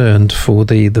concerned for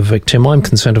the victim. I'm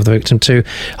concerned for the victim too.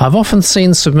 I've often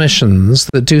seen submissions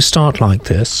that do start like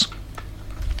this.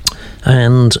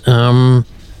 And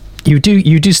you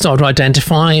do start to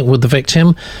identify with the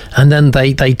victim, and then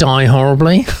they die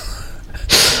horribly,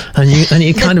 and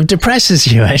it kind of depresses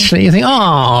you. Actually, you think,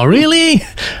 "Oh, really?"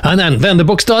 And then the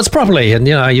book starts properly, and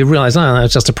you realise, "Oh,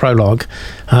 that's just a prologue."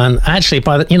 And actually,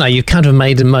 you've kind of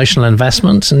made emotional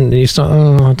investment, and you start,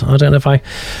 "Oh, I don't know if I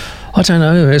don't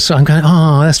know." So I'm going,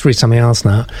 "Oh, let's read something else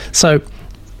now." So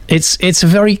it's a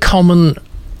very common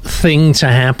thing to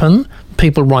happen.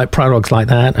 People write prologues like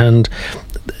that, and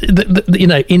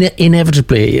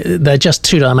inevitably they're just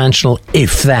two-dimensional,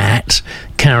 if that,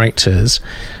 characters,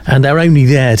 and they're only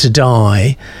there to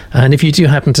die. And if you do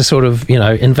happen to sort of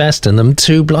invest in them,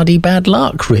 too bloody bad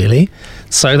luck, really.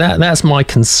 So that's my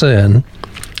concern.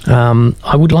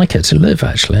 I would like it to live,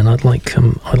 actually, and I'd like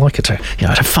it to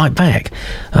to fight back.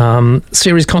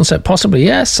 Series concept, possibly,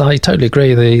 yes. I totally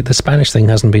agree. The Spanish thing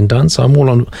hasn't been done, so I'm all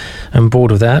on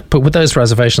board with that. But with those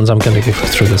reservations, I'm going to go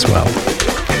through as well.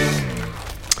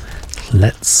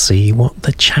 Let's see what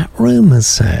the chat room has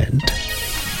said.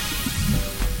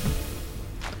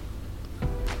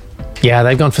 Yeah,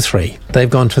 they've gone for 3.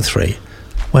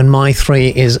 When my 3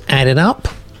 is added up,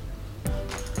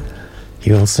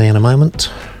 you will see in a moment.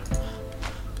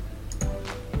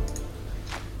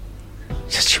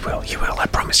 Yes, you will. I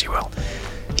promise you will.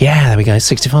 Yeah, there we go,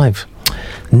 65.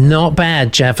 Not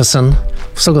bad, Jefferson.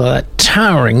 Still got that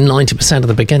towering 90% at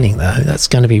the beginning, though. That's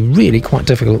going to be really quite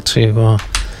difficult to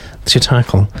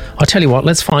tackle. I'll tell you what,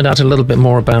 let's find out a little bit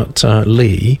more about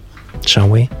Lee, shall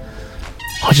we?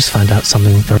 I just found out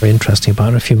something very interesting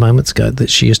about her a few moments ago, that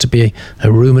she used to be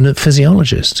a ruminant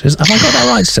physiologist. Have I got that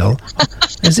right still?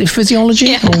 Is it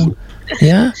physiology?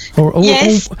 Yeah. Or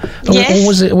yes.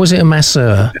 Or was it a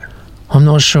masseur? I'm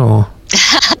not sure.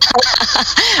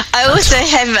 I also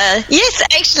have yes,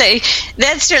 actually,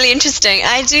 that's really interesting.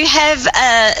 I do have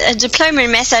a diploma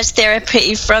in massage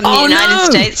therapy from the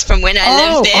United States, from when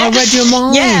I lived there. I read your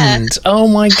mind. Yeah. Oh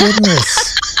my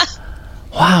goodness.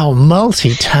 Wow,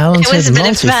 multi-talented,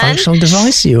 multifunctional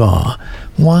device you are.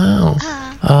 Wow.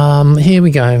 Here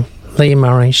we go. Lee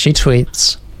Murray, she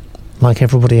tweets like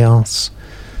everybody else.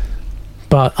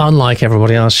 But unlike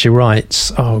everybody else, she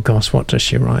writes. Oh gosh, what does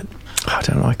she write? I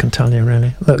don't know, I can tell you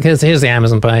really. Look, here's the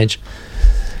Amazon page.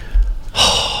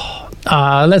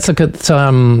 Let's look at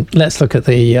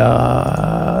the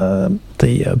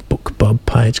BookBub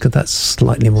page, because that's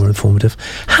slightly more informative.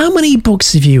 How many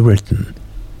books have you written?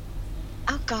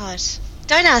 Oh God,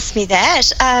 don't ask me that.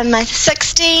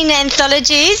 16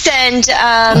 anthologies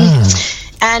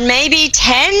and maybe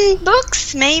 10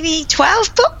 books, maybe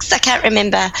 12 books. I can't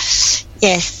remember.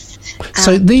 Yes.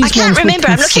 So these I can't ones remember.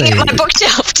 I'm looking at my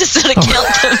bookshelf to sort of count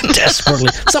them. Desperately.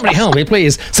 Somebody help me,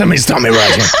 please. Somebody stop me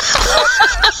writing.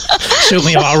 Shoot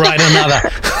me or I'll write another.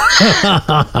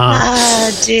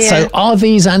 Oh, dear. So are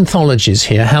these anthologies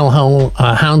here, Hellhole,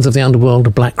 Hounds of the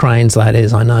Underworld, Black Cranes, that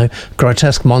is, I know,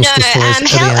 Grotesque Monster Stories,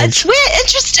 it's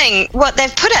interesting what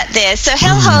they've put out there. So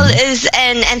Hellhole is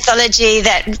an anthology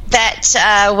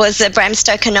that was a Bram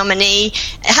Stoker nominee.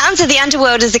 Hounds of the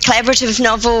Underworld is a collaborative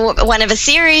novel, one of a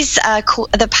series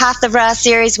called the Path of Ra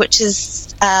series, which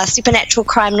is supernatural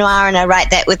crime noir, and I write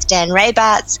that with Dan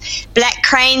Raybarts. Black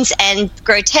Cranes and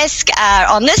Grotesque are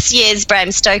on this year's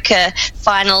Bram Stoker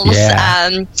finals.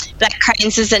 Yeah. Black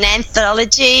Cranes is an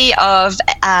anthology of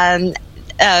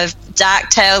dark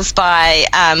tales by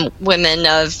women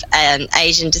of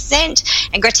Asian descent,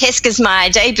 and Grotesque is my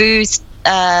debut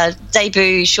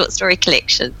short story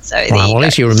collection. So right, well, at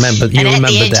least you remember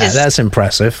that. That's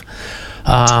impressive.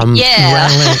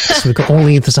 Relics. We've got all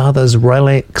these others.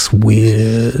 Relics.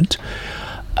 Weird.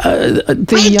 Weird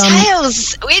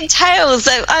Tales.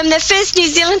 I'm the first New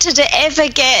Zealander to ever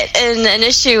get an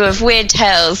issue of Weird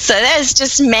Tales, so that's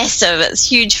just massive. It's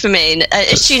huge for me.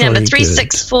 Issue number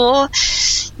 364.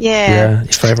 Yeah,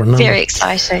 your favourite number. Very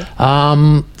exciting.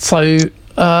 So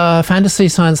fantasy,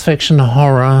 science fiction,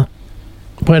 horror.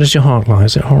 Where does your heart lie?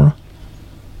 Is it horror?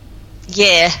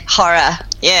 Yeah, horror.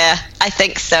 Yeah, I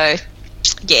think so.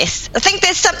 Yes. I think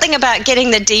there's something about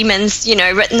getting the demons,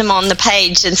 written them on the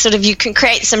page, and sort of you can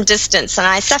create some distance. And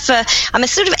I'm a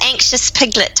sort of anxious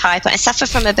piglet type. I suffer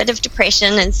from a bit of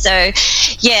depression. And so,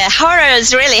 yeah, horror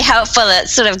is really helpful at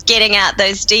sort of getting out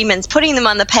those demons, putting them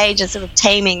on the page and sort of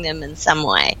taming them in some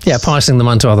way. Yeah, passing them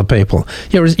on to other people.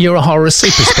 You're a horror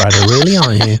super spreader, really,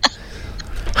 aren't you?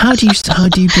 How do you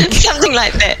begin? Something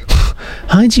like that.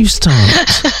 How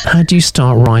do you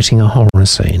start writing a horror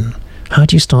scene? How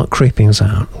do you start creeping us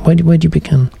out? Where do you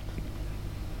begin?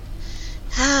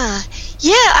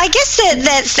 Yeah, I guess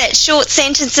that's that short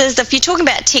sentences. If you're talking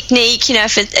about technique,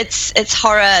 if it's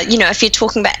horror, if you're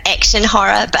talking about action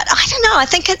horror, but I don't know. I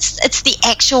think it's the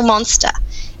actual monster.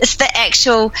 It's the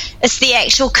actual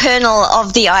kernel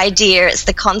of the idea. It's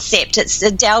the concept. It's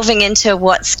delving into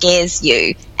what scares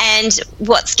you and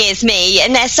what scares me.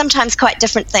 And they're sometimes quite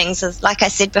different things. As like I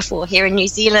said before, here in New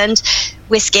Zealand,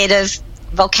 we're scared of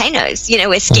volcanoes,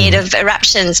 we're scared of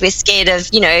eruptions, we're scared of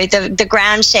the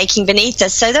ground shaking beneath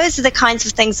us. So those are the kinds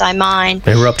of things I mind.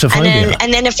 Eruptophobia.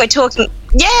 And then if we're talking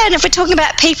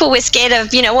about people, we're scared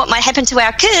of what might happen to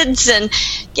our kids and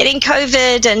getting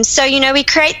COVID. And so we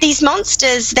create these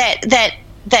monsters that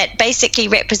basically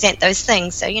represent those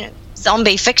things. So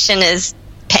zombie fiction is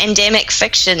pandemic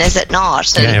fiction, is it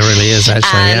not? And, yeah, it really is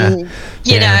actually.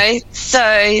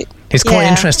 So it's quite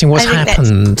interesting what's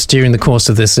happened during the course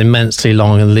of this immensely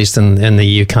long, at least in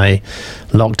the UK,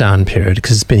 lockdown period,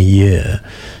 because it's been a year,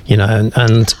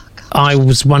 and I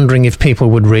was wondering if people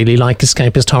would really like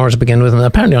escapist horror to begin with, and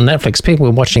apparently on Netflix people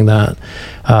were watching that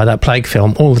plague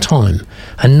film all the time,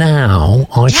 and now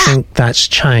I think that's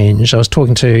changed. I was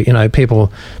talking to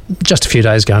people just a few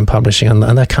days ago in publishing, and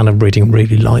they're kind of reading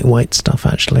really lightweight stuff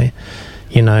actually,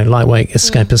 lightweight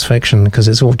escapist fiction, because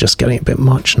it's all just getting a bit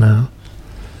much now.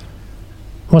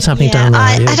 What's happening down there?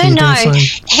 I don't know.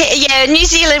 New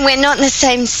Zealand, we're not in the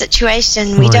same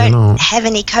situation. We don't have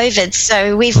any COVID,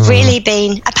 so we've really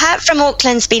been, apart from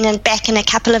Auckland's been back in a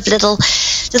couple of little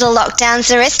lockdowns.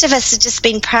 The rest of us have just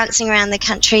been prancing around the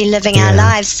country, living our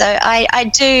lives. So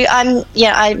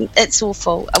it's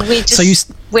awful. We're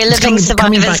living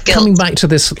survivor's guilt. Coming back to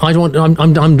this,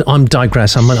 I'm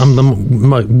digress. I'm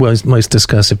the most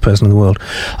discursive person in the world.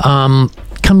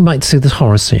 Coming back to the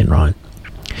horror scene, right?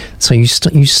 So you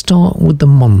start with the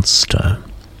monster.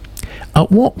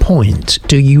 At what point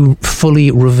do you fully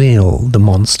reveal the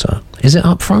monster? Is it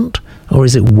up front, or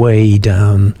is it way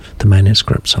down the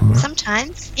manuscript somewhere?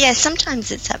 Sometimes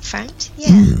it's up front.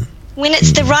 Yeah. When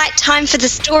it's the right time for the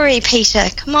story, Peter.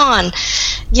 Come on.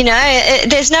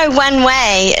 There's no one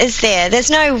way, is there?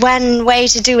 There's no one way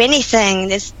to do anything.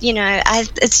 There's,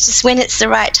 it's just when it's the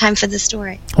right time for the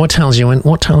story. What tells you when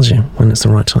it's the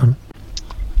right time?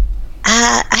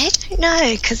 I don't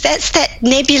know, because that's that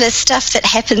nebulous stuff that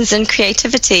happens in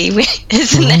creativity.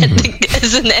 Isn't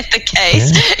that the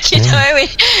case?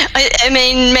 I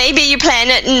mean, maybe you plan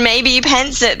it and maybe you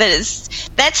pants it, but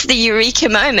that's the eureka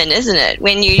moment, isn't it?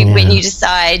 When you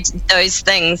decide those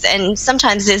things, and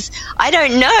sometimes I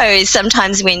don't know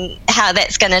sometimes how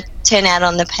that's going to turn out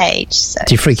on the page. So.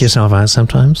 Do you freak yourself out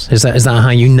sometimes? Is that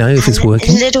how you know if it's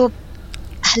working?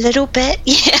 A little bit,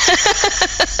 yeah.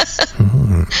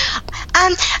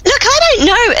 Look, I don't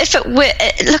know if it were.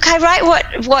 Look, I write what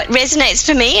resonates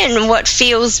for me and what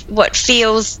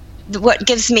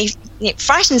gives me,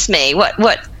 frightens me. What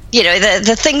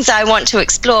the things I want to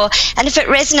explore. And if it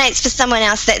resonates for someone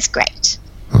else, that's great.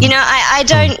 I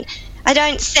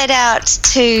don't set out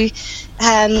to.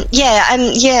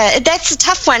 That's a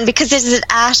tough one, because is it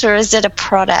art or is it a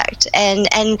product? And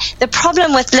the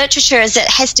problem with literature is it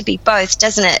has to be both,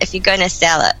 doesn't it? If you're going to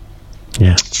sell it.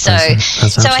 Yeah. So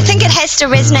I think it has to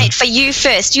resonate for you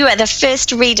first. You are the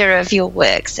first reader of your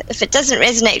works. If it doesn't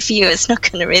resonate for you, it's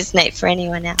not going to resonate for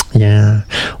anyone else. Yeah.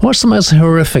 What's the most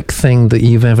horrific thing that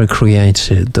you've ever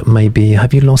created that maybe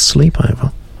have you lost sleep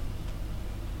over?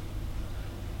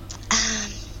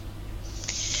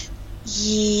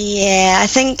 Yeah, I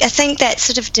think that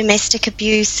sort of domestic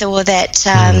abuse, or that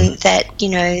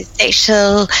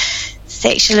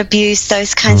sexual abuse,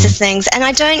 those kinds of things. And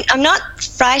I'm not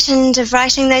frightened of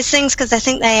writing those things, because I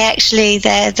think they're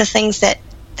the things that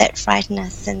frighten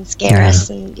us and scare us,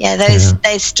 and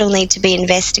they still need to be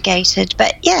investigated.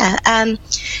 But and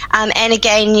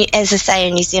again, as I say,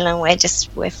 in New Zealand,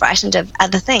 we're frightened of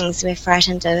other things. We're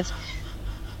frightened of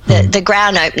the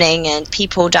ground opening and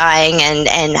people dying and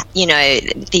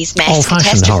these mass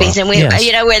catastrophes horror. And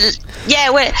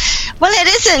it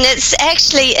isn't. It's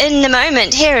actually in the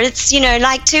moment here. It's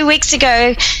like 2 weeks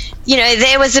ago,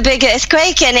 there was a big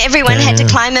earthquake and everyone had to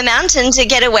climb a mountain to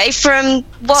get away from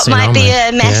what might be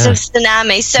a massive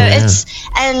tsunami. So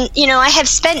I have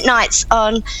spent nights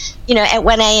on, at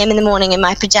 1 a.m. in the morning in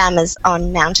my pajamas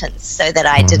on mountains so that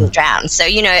I didn't drown. So,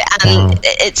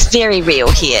 it's very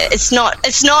real here. It's not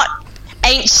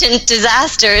ancient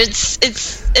disaster.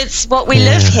 It's what we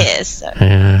live here. So.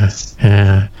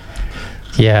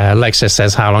 Yeah, Alexis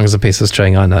says, how long is a piece of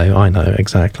string? I know,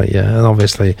 exactly, yeah. And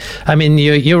obviously, I mean,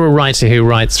 you're a writer who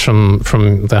writes from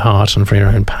the heart and from your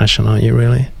own passion, aren't you,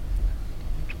 really?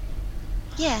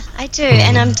 Yeah, I do,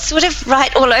 and I'm sort of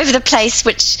right all over the place,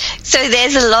 so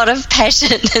there's a lot of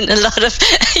passion and a lot of,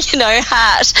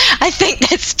 heart. I think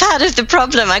that's part of the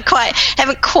problem. I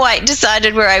haven't quite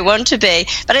decided where I want to be,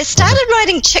 but I started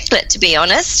writing chick lit, to be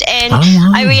honest, and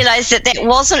I realised that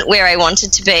wasn't where I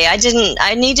wanted to be. I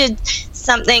needed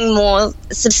something more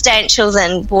substantial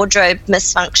than wardrobe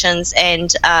misfunctions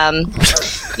and and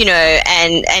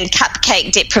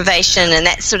cupcake deprivation and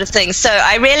that sort of thing. So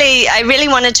I really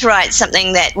wanted to write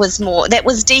something that was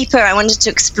deeper. I wanted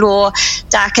to explore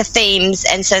darker themes,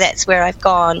 and so that's where I've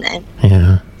gone. And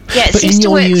it seems to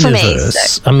work for me.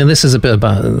 So. I mean, this is a bit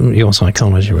about your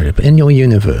psychology, really, but in your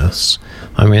universe,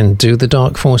 I mean, do the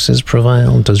dark forces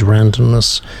prevail? Does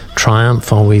randomness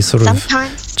triumph? Are we sort of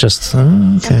sometimes just okay?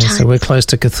 Sometimes. So we're close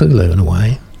to Cthulhu in a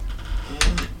way.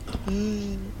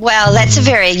 Well, that's a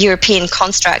very European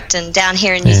construct, and down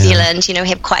here in New Zealand, we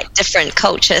have quite different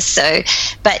cultures. So,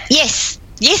 but yes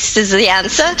is the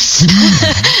answer.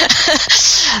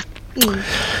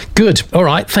 Good. All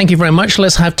right. Thank you very much.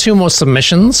 Let's have 2 more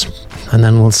submissions, and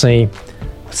then we'll see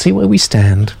where we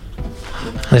stand.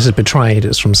 This is Betrayed.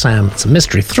 It's from Sam. It's a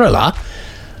mystery thriller,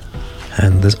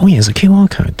 and there's a QR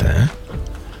code there,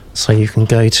 so you can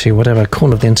go to whatever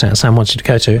corner of the internet Sam wants you to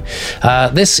go to.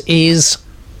 This is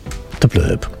the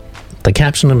blurb. The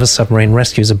captain of a submarine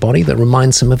rescues a body that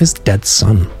reminds him of his dead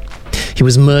son. He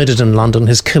was murdered in London.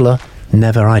 His killer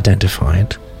never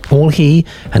identified. All he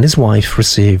and his wife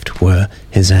received were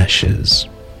his ashes.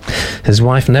 His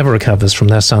wife never recovers from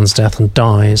their son's death and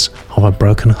dies of a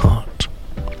broken heart.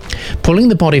 Pulling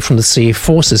the body from the sea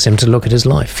forces him to look at his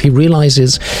life. He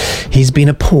realizes he's been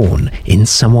a pawn in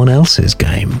someone else's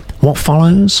game. What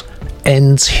follows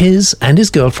ends his and his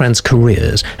girlfriend's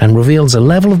careers and reveals a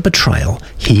level of betrayal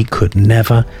he could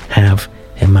never have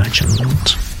imagined.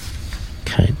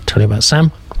 Okay, tell you about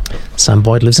Sam. Sam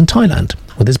Boyd lives in Thailand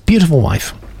with his beautiful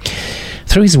wife.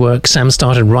 Through his work, Sam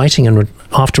started writing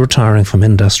after retiring from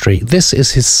industry. This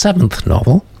is his 7th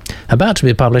novel, about to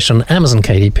be published on Amazon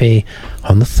KDP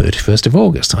on the 31st of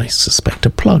August. I suspect a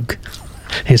plug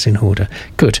is in order.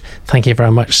 Good. Thank you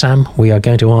very much, Sam. We are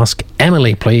going to ask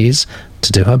Emily, please,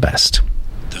 to do her best.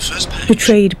 The first page.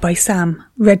 Betrayed by Sam,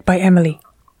 read by Emily.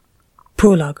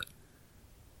 Prologue.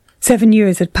 7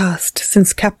 years had passed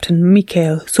since Captain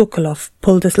Mikhail Sokolov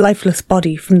pulled his lifeless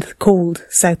body from the cold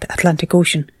South Atlantic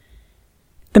Ocean.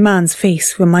 The man's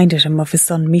face reminded him of his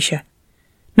son Misha.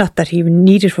 Not that he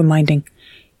needed reminding,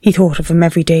 he thought of him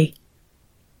every day.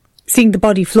 Seeing the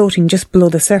body floating just below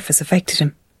the surface affected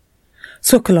him.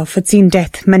 Sokolov had seen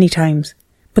death many times,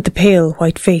 but the pale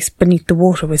white face beneath the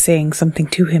water was saying something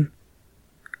to him.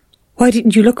 "Why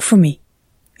didn't you look for me?"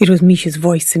 It was Misha's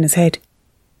voice in his head.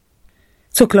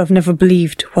 Sokolov never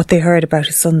believed what they heard about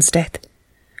his son's death,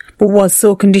 but was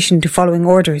so conditioned to following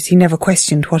orders he never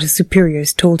questioned what his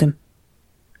superiors told him.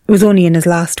 It was only in his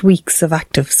last weeks of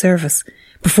active service,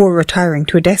 before retiring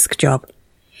to a desk job,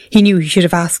 he knew he should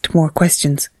have asked more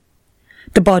questions,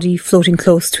 The body, floating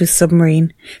close to his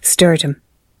submarine, stirred him.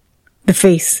 The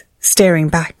face, staring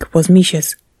back, was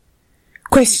Misha's,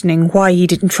 questioning why he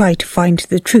didn't try to find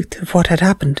the truth of what had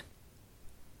happened.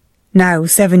 Now,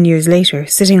 7 years later,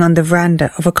 sitting on the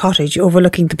veranda of a cottage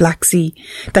overlooking the Black Sea,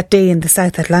 that day in the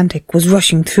South Atlantic was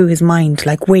rushing through his mind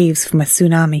like waves from a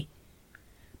tsunami,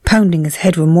 pounding his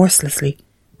head remorselessly,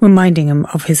 reminding him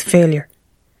of his failure.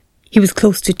 He was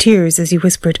close to tears as he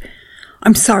whispered,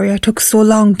 "I'm sorry I took so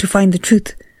long to find the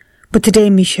truth, but today,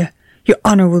 Misha, your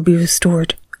honour will be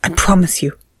restored, I promise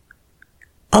you."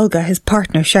 Olga, his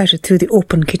partner, shouted through the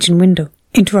open kitchen window,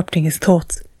 interrupting his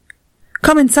thoughts.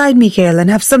 "Come inside, Mikhail, and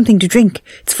have something to drink.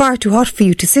 It's far too hot for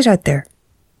you to sit out there."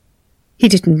 He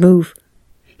didn't move.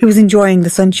 He was enjoying the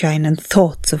sunshine and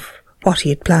thoughts of what he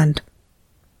had planned.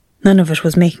 None of it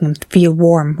was making him feel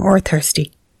warm or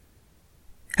thirsty.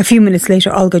 A few minutes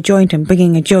later, Olga joined him,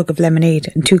 bringing a jug of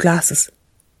lemonade and 2 glasses.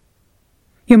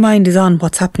 "Your mind is on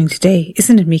what's happening today,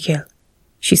 isn't it, Mikhail?"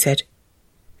 she said.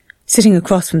 Sitting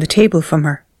across from the table from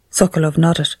her, Sokolov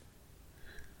nodded.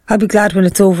 "I'll be glad when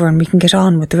it's over and we can get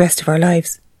on with the rest of our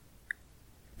lives."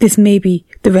 "This may be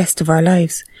the rest of our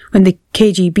lives. When the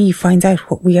KGB finds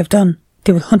out what we have done,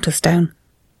 they will hunt us down."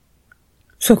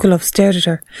 Sokolov stared at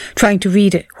her, trying to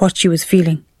read it, what she was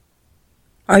feeling.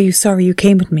 "Are you sorry you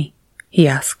came with me?" he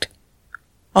asked.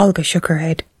 Olga shook her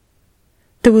head.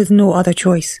 "There was no other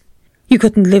choice. You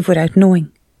couldn't live without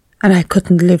knowing, and I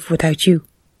couldn't live without you."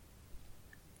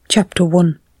 Chapter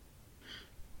 1.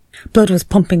 Blood was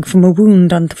pumping from a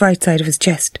wound on the right side of his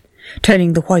chest,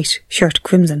 turning the white shirt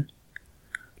crimson.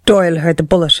 Doyle heard the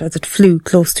bullet as it flew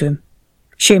close to him.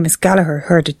 Seamus Gallagher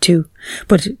heard it too,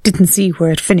 but didn't see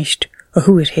where it finished or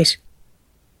who it hit.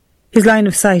 His line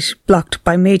of sight blocked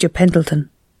by Major Pendleton.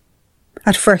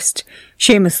 At first,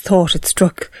 Seamus thought it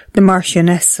struck the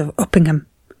Marchioness of Uppingham.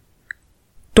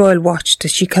 Doyle watched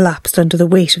as she collapsed under the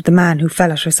weight of the man who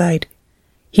fell at her side.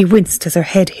 He winced as her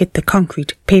head hit the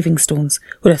concrete paving stones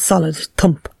with a solid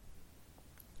thump.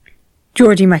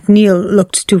 Geordie MacNeil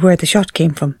looked to where the shot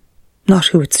came from, not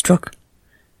who it struck.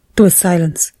 There was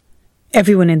silence,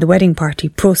 everyone in the wedding party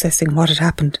processing what had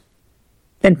happened.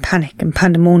 Then panic and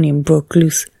pandemonium broke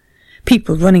loose,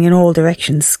 people running in all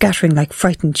directions, scattering like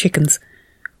frightened chickens,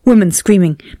 women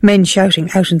screaming, men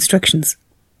shouting out instructions.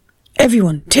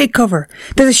 "Everyone, take cover!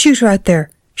 There's a shooter out there!"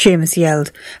 Seamus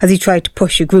yelled as he tried to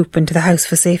push a group into the house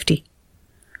for safety.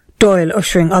 Doyle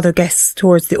ushering other guests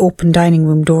towards the open dining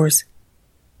room doors.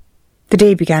 The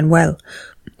day began well,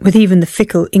 with even the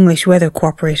fickle English weather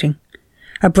cooperating.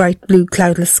 A bright blue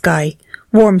cloudless sky,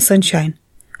 warm sunshine,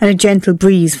 and a gentle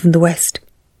breeze from the west.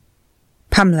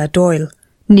 Pamela Doyle,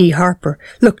 née Harper,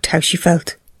 looked how she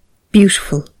felt.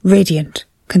 Beautiful, radiant,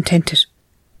 contented.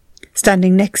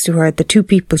 Standing next to her, the 2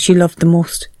 people she loved the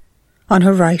most. On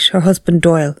her right, her husband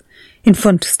Doyle. In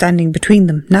front, standing between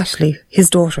them, Natalie, his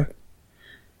daughter.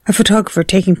 A photographer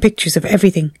taking pictures of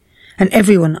everything and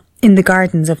everyone in the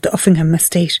gardens of the Uppingham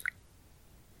estate.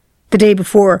 The day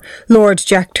before, Lord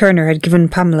Jack Turner had given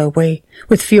Pamela away,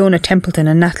 with Fiona Templeton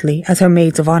and Natalie as her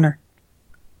maids of honour.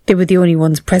 They were the only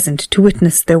ones present to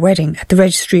witness their wedding at the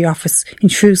registry office in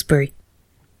Shrewsbury.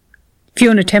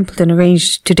 Fiona Templeton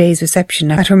arranged today's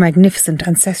reception at her magnificent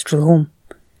ancestral home.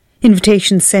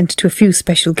 Invitations sent to a few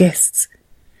special guests.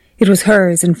 It was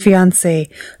hers and fiancé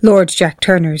Lord Jack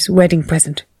Turner's wedding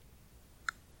present.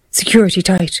 Security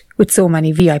tight, with so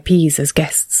many VIPs as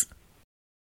guests.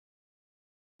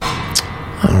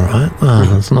 Alright,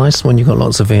 well, it's nice when you've got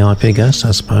lots of VIP guests,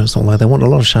 I suppose, although they want a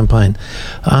lot of champagne.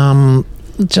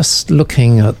 Just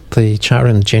looking at the chat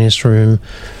room, the Genius Room,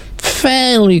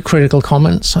 fairly critical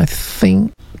comments, I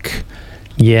think.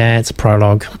 Yeah, it's a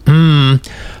prologue.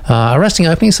 Arresting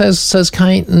opening, says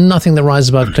Kate. Nothing that rises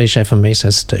above cliche for me,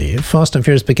 says Steve. Fast and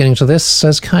Furious beginning to this,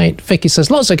 says Kate. Vicky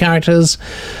says lots of characters.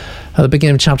 At the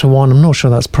beginning of chapter 1, I'm not sure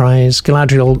that's praise.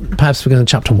 Galadriel, perhaps beginning of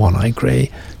chapter 1, I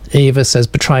agree. Eva says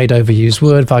betrayed, overused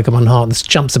word. Vagabond Heart, this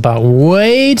jumps about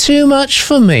way too much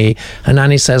for me. And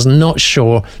Annie says not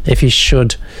sure if he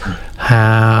should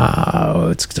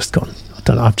have... It's just gone.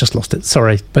 I've just lost it,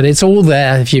 sorry, but it's all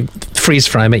there. If you freeze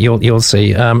frame it, you'll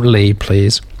see. Lee,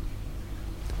 please.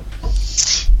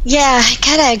 Yeah, I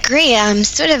kind of agree. I'm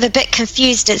sort of a bit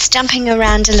confused. It's jumping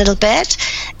around a little bit.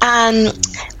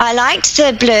 I liked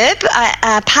the blurb,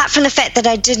 apart from the fact that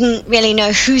I didn't really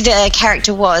know who the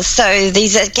character was. So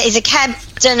he's a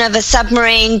captain of a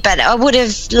submarine, but I would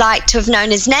have liked to have known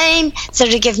his name, so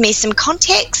to give me some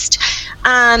context.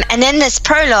 And then this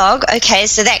prologue, okay,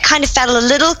 so that kind of felt a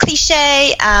little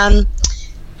cliche.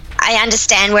 I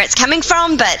understand where it's coming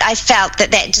from, but I felt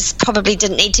that just probably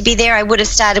didn't need to be there. I would have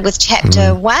started with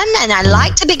chapter 1, and I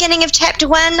liked the beginning of chapter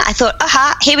 1. I thought,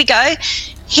 here we go.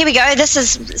 This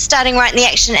is starting right in the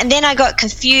action. And then I got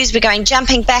confused. We're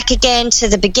jumping back again to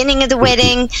the beginning of the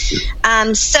wedding.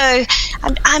 So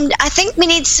I think we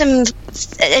need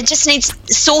it just needs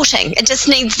sorting. It just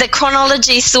needs the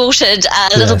chronology sorted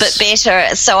a little bit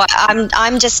better. So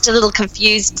I'm just a little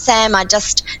confused, Sam. I'm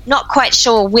just not quite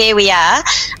sure where we are.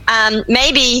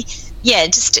 Maybe... Yeah,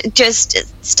 just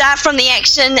start from the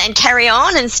action and carry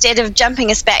on instead of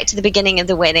jumping us back to the beginning of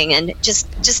the wedding, and just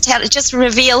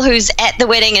reveal who's at the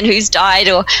wedding and who's died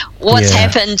or what's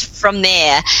happened from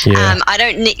there. Yeah. I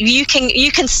don't need, you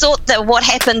can sort what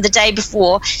happened the day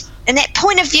before. And that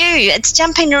point of view, it's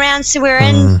jumping around. So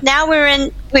I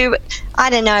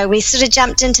don't know, we sort of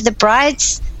jumped into the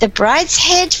bride's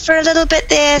head for a little bit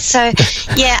there. So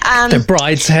yeah, the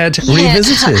bride's head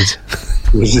revisited.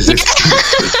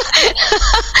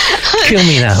 Kill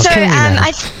me now. So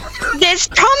there's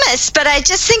promise, but I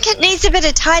just think it needs a bit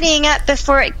of tidying up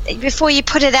before you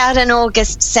put it out in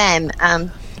August, Sam.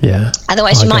 Yeah.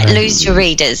 Otherwise, you might lose your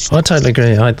readers. I totally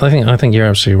agree. I think you're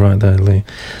absolutely right there, Lee.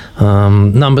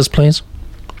 Numbers, please.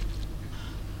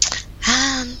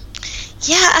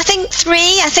 Yeah, I think 3.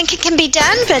 I think it can be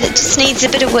done, but it just needs a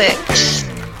bit of work.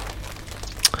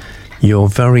 You're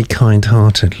very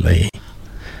kind-hearted, Lee.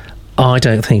 I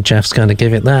don't think Jeff's going to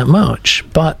give it that much,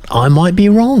 but I might be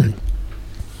wrong.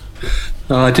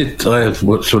 What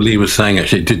Lee was saying,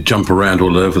 actually, it did jump around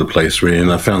all over the place, really,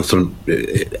 and I found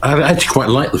I actually quite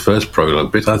liked the first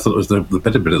prologue bit. I thought it was the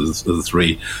better bit of the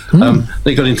 3.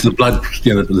 They got into the blood,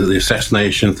 the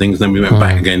assassination things, then we went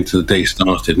back again to the day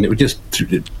started, and it was just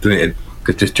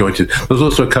disjointed. There was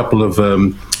also a couple of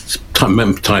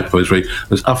typos, where it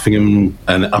was Uffington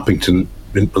and Uppington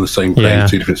on the same page,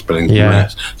 2 different spellings.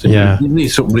 So you need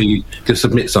to really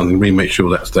submit something, really make sure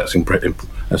that's correct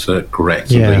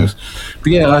and things.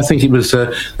 But yeah, I think it was. I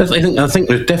think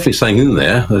there's definitely something in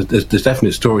there. There's definitely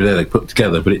a story there they put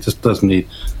together, but it just does need,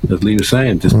 as Lee was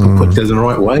saying, just put together in the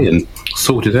right way and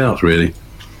sort it out, really.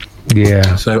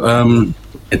 Yeah. So in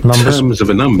terms of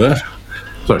a number,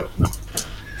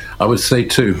 I would say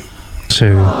 2. 2.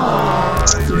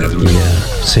 Yeah.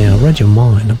 See, I read your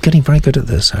mind. I'm getting very good at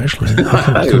this, actually.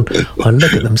 I look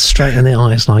at them straight in the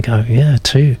eyes and I go, yeah,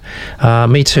 2.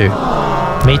 Me too.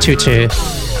 Me too.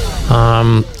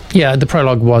 Yeah, the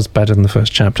prologue was better than the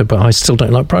first chapter, but I still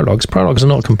don't like prologues. Prologues are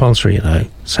not compulsory,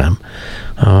 Sam.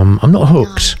 I'm not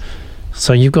hooked.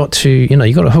 So you've got to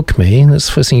hook me. That's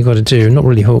the first thing you've got to do. I'm not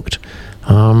really hooked.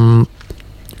 And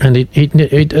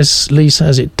it, as Lee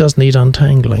says, it does need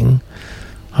untangling.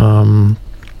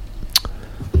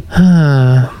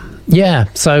 Yeah,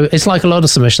 so it's like a lot of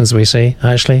submissions we see,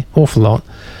 actually, awful lot,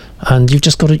 and you've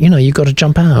just got to, you've got to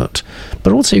jump out,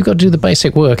 but also you've got to do the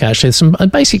basic work, actually, some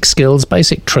basic skills,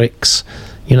 basic tricks,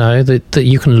 that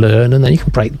you can learn, and then you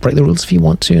can break the rules if you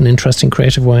want to in interesting,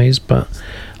 creative ways. But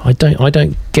I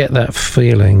don't get that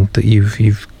feeling that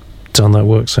you've done that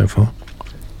work so far.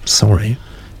 Sorry,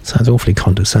 sounds awfully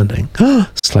condescending.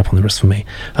 Slap on the wrist for me.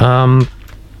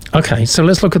 Okay, so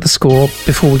let's look at the score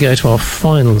before we go to our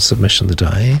final submission of the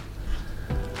day.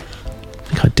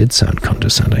 I think I did sound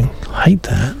condescending. I hate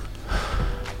that.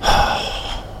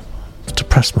 I've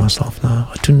depressed myself now.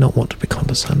 I do not want to be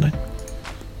condescending.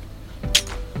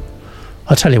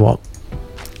 I'll tell you what.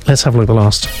 Let's have a look at the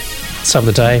last sub of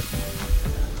the day.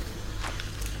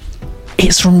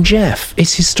 It's from Jeff.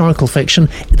 It's historical fiction.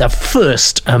 The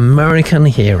first American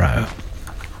hero.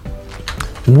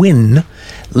 Wynne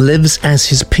lives as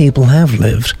his people have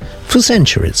lived for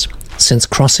centuries since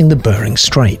crossing the Bering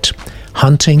Strait,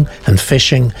 hunting and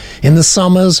fishing in the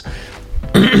summers,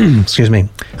 excuse me,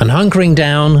 and hunkering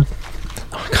down,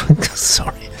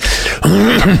 sorry,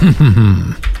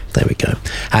 there we go,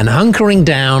 and hunkering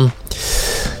down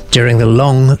during the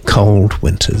long, cold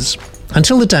winters,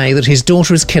 until the day that his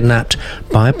daughter is kidnapped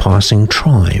by a passing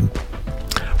tribe.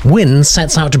 Wynne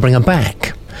sets out to bring her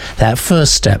back. That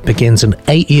first step begins an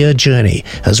 8-year journey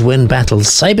as Wynne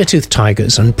battles saber-toothed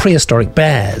tigers and prehistoric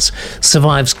bears,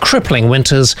 survives crippling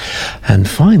winters, and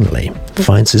finally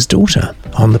finds his daughter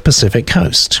on the Pacific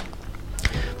coast.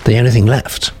 The only thing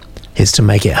left is to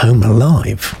make it home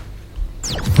alive.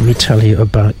 Let me tell you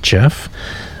about Jeff.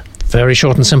 Very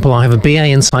short and simple. I have a BA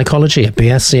in psychology, a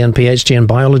BSc and PhD in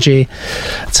biology.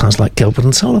 It sounds like Gilbert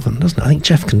and Sullivan, doesn't it? I think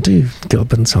Jeff can do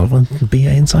Gilbert and Sullivan,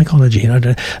 BA in psychology.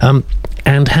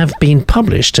 And have been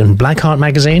published in Blackheart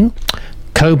Magazine,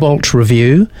 Cobalt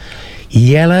Review,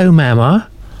 Yellow Mama,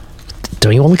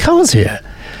 doing all the colours here,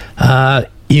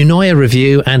 Eunoia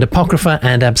Review, and Apocrypha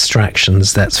and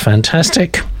Abstractions. That's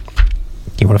fantastic.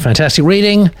 You want a fantastic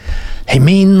reading? He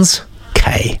means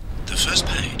K. The first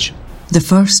page. The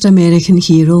First American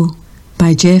Hero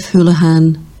by Jeff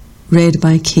Houlihan, read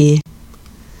by Kay.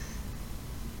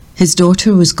 His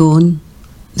daughter was gone.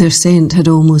 Their scent had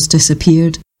almost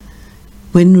disappeared.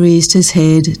 Wynne raised his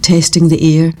head, testing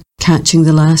the air, catching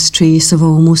the last trace of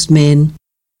almost men,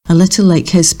 a little like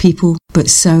his people, but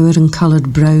sour and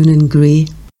coloured brown and grey.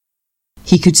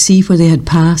 He could see where they had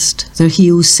passed, their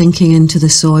heels sinking into the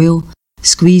soil,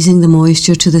 squeezing the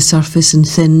moisture to the surface in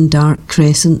thin, dark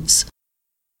crescents.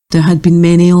 There had been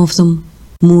many of them,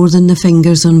 more than the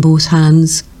fingers on both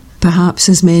hands, perhaps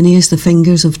as many as the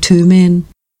fingers of 2 men.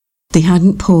 They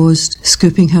hadn't paused,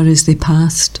 scooping her as they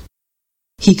passed.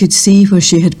 He could see where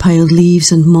she had piled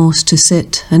leaves and moss to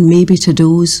sit and maybe to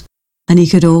doze, and he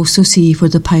could also see where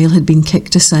the pile had been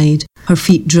kicked aside, her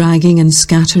feet dragging and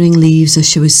scattering leaves as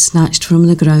she was snatched from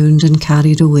the ground and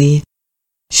carried away.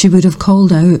 She would have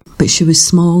called out, but she was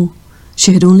small.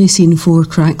 She had only seen 4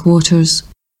 crackwaters.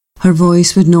 Her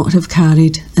voice would not have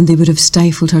carried, and they would have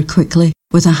stifled her quickly,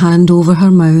 with a hand over her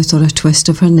mouth or a twist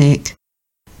of her neck.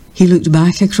 He looked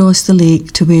back across the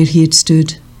lake to where he had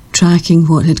stood, tracking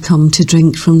what had come to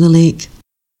drink from the lake,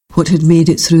 what had made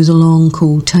it through the long,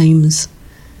 cold times.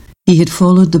 He had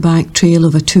followed the back trail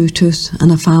of a two-tooth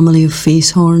and a family of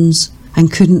face horns,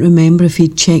 and couldn't remember if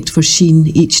he'd checked for sheen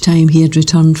each time he had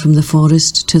returned from the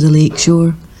forest to the lake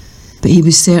shore. But he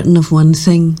was certain of one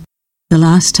thing: the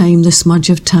last time the smudge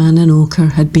of tan and ochre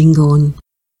had been gone.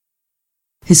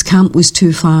 His camp was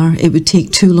too far. It would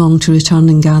take too long to return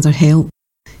and gather help.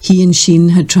 He and Sheen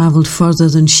had travelled further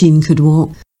than Sheen could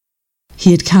walk.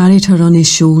 He had carried her on his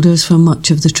shoulders for much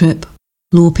of the trip,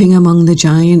 loping among the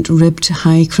giant ribbed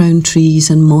high-crowned trees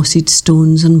and mossied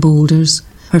stones and boulders,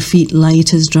 her feet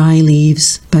light as dry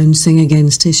leaves, bouncing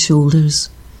against his shoulders.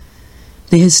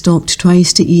 They had stopped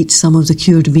twice to eat some of the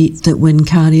cured meat that Wynne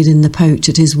carried in the pouch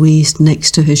at his waist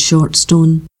next to his short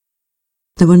stone.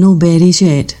 There were no berries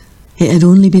yet. It had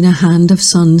only been a hand of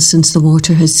sun since the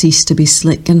water had ceased to be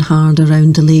slick and hard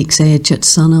around the lake's edge at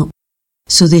sunup,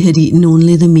 so they had eaten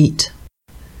only the meat.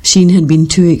 Sheen had been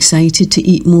too excited to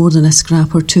eat more than a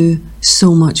scrap or two.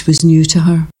 So much was new to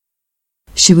her.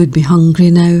 She would be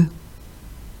hungry now.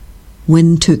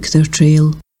 Wynne took their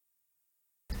trail.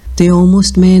 The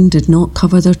almost men did not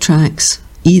cover their tracks,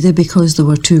 either because there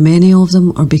were too many of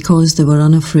them or because they were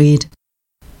unafraid.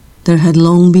 There had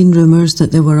long been rumours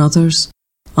that there were others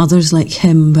like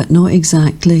him, but not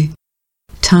exactly.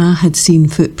 Ta had seen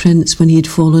footprints when he had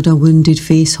followed a wounded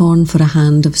facehorn for a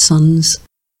hand of suns,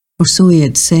 or so he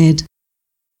had said.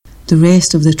 The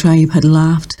rest of the tribe had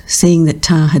laughed, saying that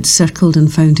Ta had circled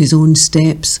and found his own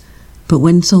steps, but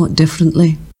Wynne thought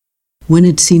differently. Wynne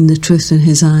had seen the truth in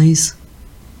his eyes.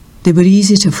 They were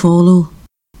easy to follow.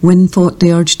 Wynne fought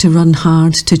the urge to run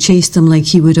hard, to chase them like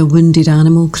he would a wounded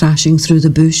animal crashing through the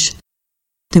bush.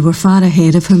 They were far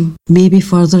ahead of him, maybe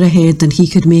further ahead than he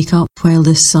could make up while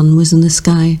the sun was in the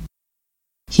sky.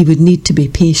 He would need to be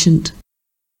patient.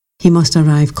 He must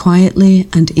arrive quietly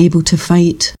and able to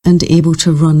fight and able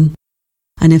to run.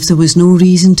 And if there was no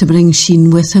reason to bring Sheen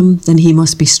with him, then he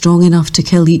must be strong enough to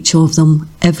kill each of them,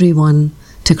 every one,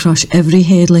 to crush every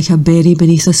head like a berry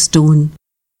beneath a stone,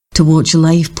 to watch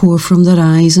life pour from their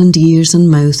eyes and ears and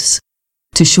mouths,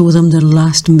 to show them their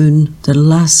last moon, their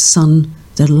last sun,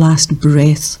 their last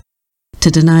breath,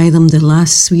 to deny them the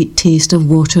last sweet taste of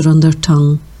water on their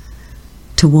tongue,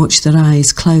 to watch their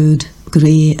eyes cloud,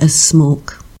 grey as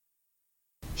smoke.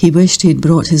 He wished he had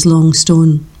brought his long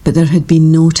stone, but there had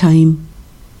been no time.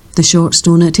 The short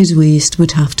stone at his waist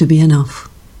would have to be enough.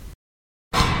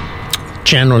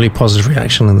 Generally positive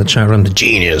reaction in the chat room, the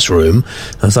genius room,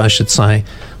 as I should say.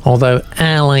 Although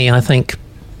Ali, I think,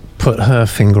 put her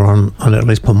finger on, or at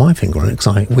least put my finger on it,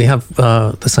 because we have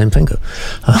the same finger,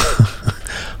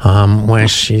 where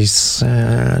she's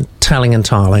telling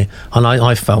entirely, and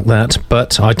I felt that,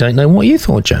 but I don't know what you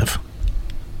thought, Jeff.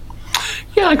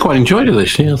 Yeah, I quite enjoyed it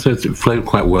this year. So it flowed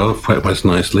quite well, quite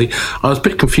nicely. I was a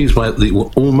bit confused by the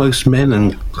almost men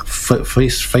and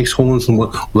face horns and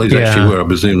what those actually were. I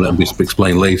presume that'll be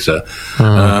explained later.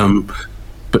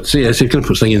 But so, yeah, so you're going to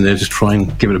put something in there, just try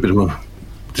and give it a bit of a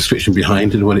description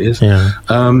behind it, what it is. Yeah.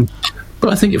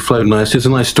 But I think it flowed nice. There's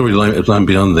a nice storyline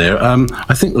beyond there.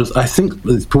 I think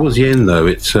towards the end though,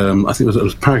 it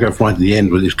was a paragraph right at the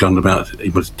end where it's gone about he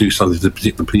must do something to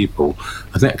particular people.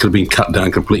 I think that could have been cut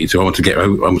down completely. So I want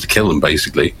to kill them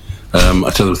basically. I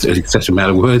thought there was an excessive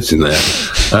amount of words in there.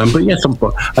 But yes,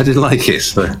 I did like it.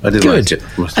 So I did like it.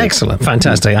 Excellent,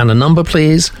 fantastic. And a number,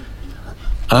 please.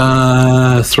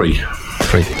 3.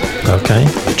 3. Okay,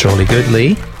 jolly good,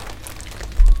 Lee.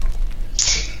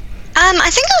 I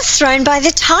think I was thrown by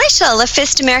the title, The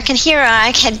First American Hero.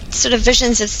 I had sort of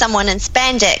visions of someone in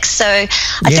spandex, so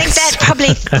I think that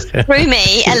probably threw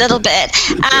me a little bit.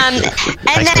 And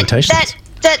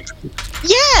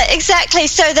yeah, exactly.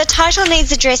 So the title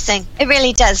needs addressing. It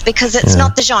really does, because it's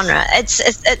not the genre.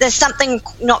 There's something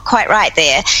not quite right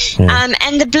there. Yeah.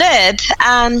 And the blurb,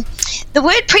 the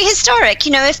word prehistoric.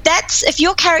 If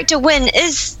your character Wynne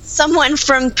is someone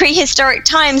from prehistoric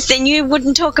times, then you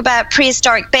wouldn't talk about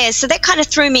prehistoric bears. So that kind of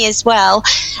threw me as well.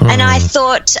 And I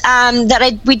thought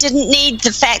that we didn't need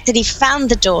the fact that he found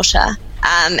the daughter.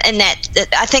 And that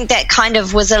I think that kind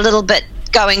of was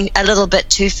going a little bit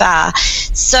too far.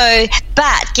 So,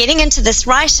 but getting into this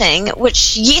writing,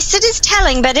 which, yes, it is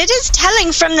telling, but it is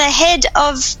telling from the head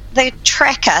of the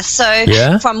tracker, so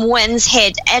from Wynne's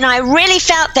head. And I really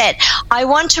felt that I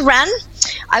want to run,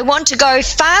 I want to go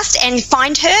fast and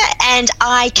find her, and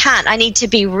I can't. I need to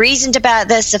be reasoned about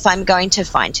this if I'm going to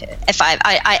find her. If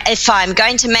I'm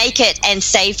going to make it and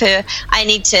save her, I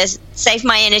need to save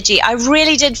my energy. I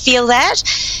really did feel that.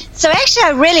 So actually,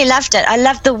 I really loved it. I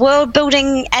loved the world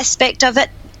building aspect of it,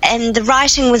 and the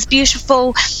writing was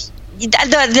beautiful.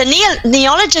 The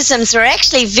neologisms are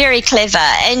actually very clever,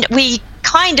 and we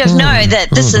kind of know that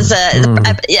this is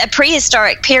a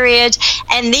prehistoric period,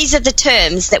 and these are the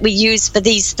terms that we use for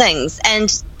these things.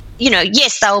 And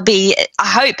yes, they'll be, I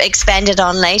hope, expanded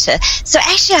on later. So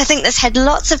actually, I think this had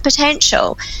lots of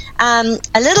potential. A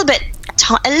little bit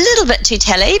too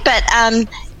telly, but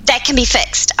that can be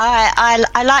fixed.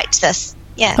 I liked this.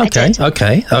 Yeah. Okay.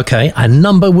 And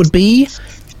number would be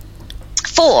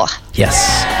 4.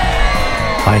 Yes,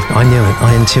 I knew it.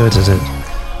 I intuited it.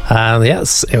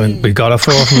 Yes, we got a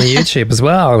 4 from the YouTube as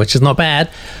well, which is not bad.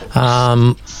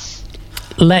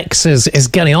 Lex is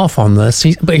getting off on this,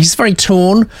 but he's very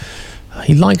torn.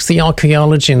 He likes the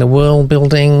archaeology and the world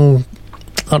building,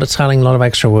 a lot of telling, a lot of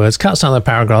extra words. Cuts down the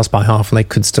paragraphs by half, and they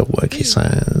could still work, he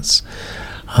says.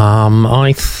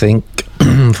 I think,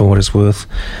 for what it's worth,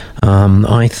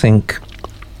 I think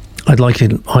I'd like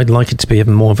it to be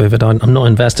even more vivid. I'm not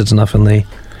invested enough in the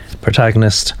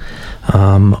protagonist.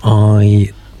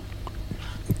 I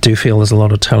do feel there's a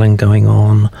lot of telling going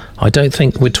on. I don't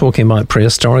think we're talking about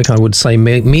prehistoric. I would say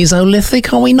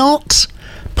Mesolithic, are we not?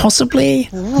 Possibly.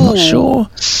 I'm not sure.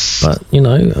 But,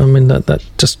 that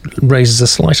just raises a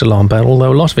slight alarm bell,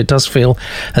 although a lot of it does feel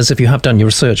as if you have done your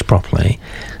research properly.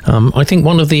 I think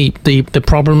one of the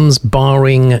problems,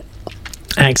 barring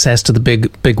access to the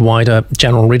big wider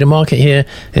general reader market here,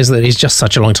 is that it's just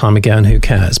such a long time ago, and who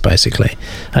cares, basically.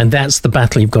 And that's the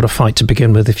battle you've got to fight to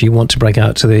begin with if you want to break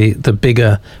out to the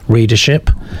bigger readership.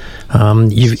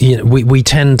 We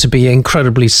tend to be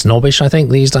incredibly snobbish, I think,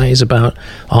 these days about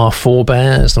our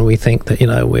forebears, and we think that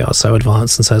we are so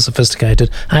advanced and so sophisticated.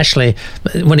 Actually,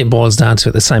 when it boils down to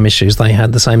it, the same issues they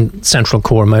had, the same central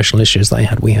core emotional issues they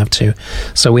had, we have too.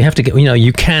 So we have to get,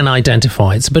 you can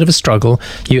identify. It's a bit of a struggle.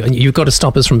 You've got to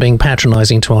stop us from being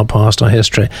patronizing to our past, our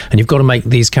history, and you've got to make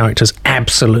these characters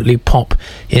absolutely pop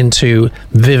into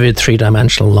vivid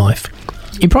three-dimensional life.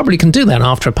 You probably can do that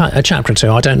after a chapter or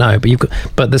two, I don't know,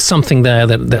 but there's something there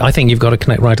that I think you've got to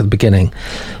connect right at the beginning.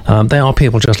 They are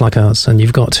people just like us, and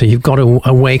you've got to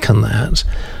awaken that.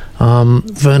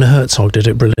 Werner Herzog did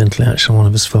it brilliantly, actually, in one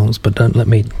of his films, but don't let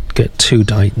me get too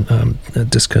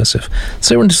discursive.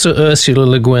 So we're into Ursula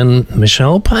Le Guin,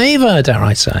 Michelle Paver, dare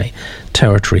I say,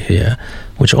 territory here,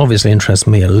 which obviously interests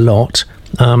me a lot.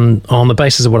 On the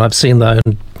basis of what I've seen, though,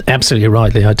 and absolutely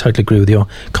rightly, I totally agree with your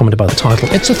comment about the title.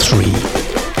 It's a 3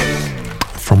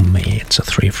 from me. It's a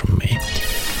 3 from me.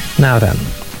 Now then,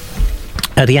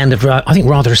 at the end of, I think,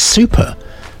 rather a super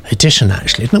edition,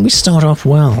 actually. Didn't we start off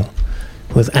well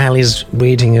with Ali's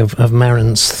reading of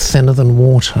Marin's Thinner Than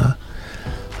Water?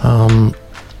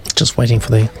 Just waiting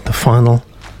for the final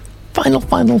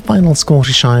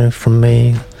Scottish eye from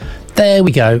me. There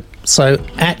we go. So,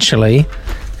 actually,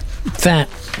 that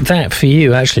for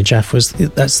you, actually, Jeff,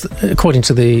 that's according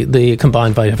to the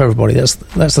combined vote of everybody. That's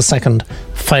the second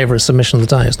favourite submission of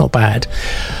the day. It's not bad.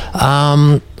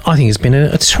 I think it's been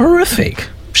a terrific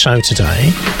show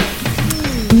today.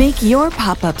 Make your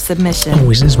pop-up submission.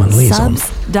 Oh, is this one? Lee's on.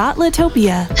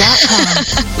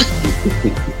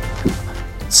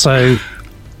 subs.litopia.com. So,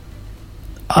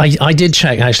 I did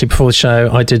check, actually, before the show.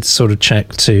 I did sort of check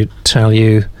to tell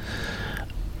you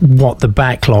what the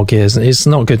backlog is. It's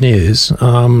not good news.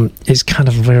 It's kind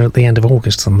of we're at the end of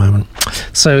August at the moment.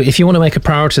 So if you want to make a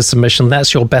priority submission,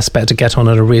 that's your best bet to get on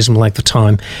at a reasonable length of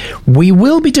time. We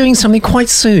will be doing something quite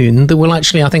soon that will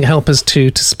actually, I think, help us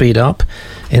to speed up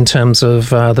in terms of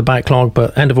the backlog,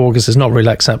 but end of August is not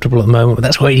really acceptable at the moment, but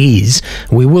that's what it is.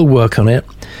 We will work on it.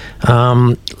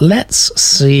 Let's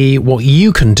see what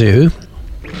you can do.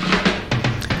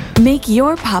 Make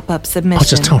your pop-up submission. I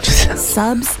just told you that.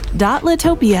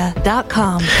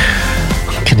 subs.litopia.com.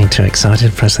 I'm getting too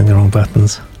excited, pressing the wrong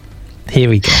buttons. Here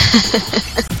we go.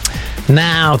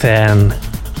 Now then,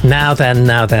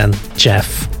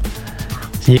 Jeff.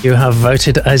 You have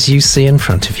voted as you see in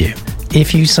front of you.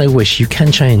 If you so wish, you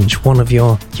can change one of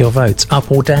your votes,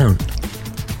 up or down.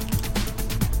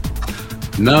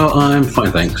 No, I'm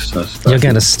fine, thanks. That's You're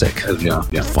going to stick. Yeah.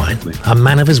 Fine. A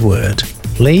man of his word.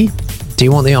 Lee, do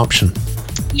you want the option?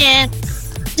 Yeah.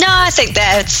 No, I think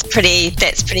that's pretty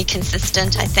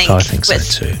consistent, I think. Oh, I think so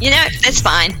too. That's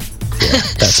fine. Yeah,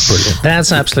 that's brilliant.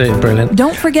 That's absolutely brilliant.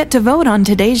 Don't forget to vote on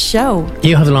today's show.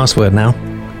 You have the last word now.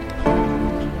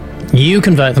 You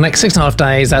can vote for the next 6.5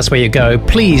 days. That's where you go.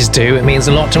 Please do. It means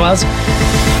a lot to us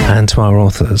and to our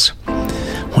authors.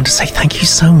 I want to say thank you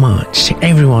so much to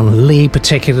everyone, Lee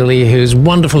particularly, whose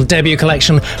wonderful debut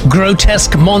collection,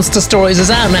 Grotesque Monster Stories, is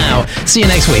out now. See you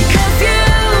next week.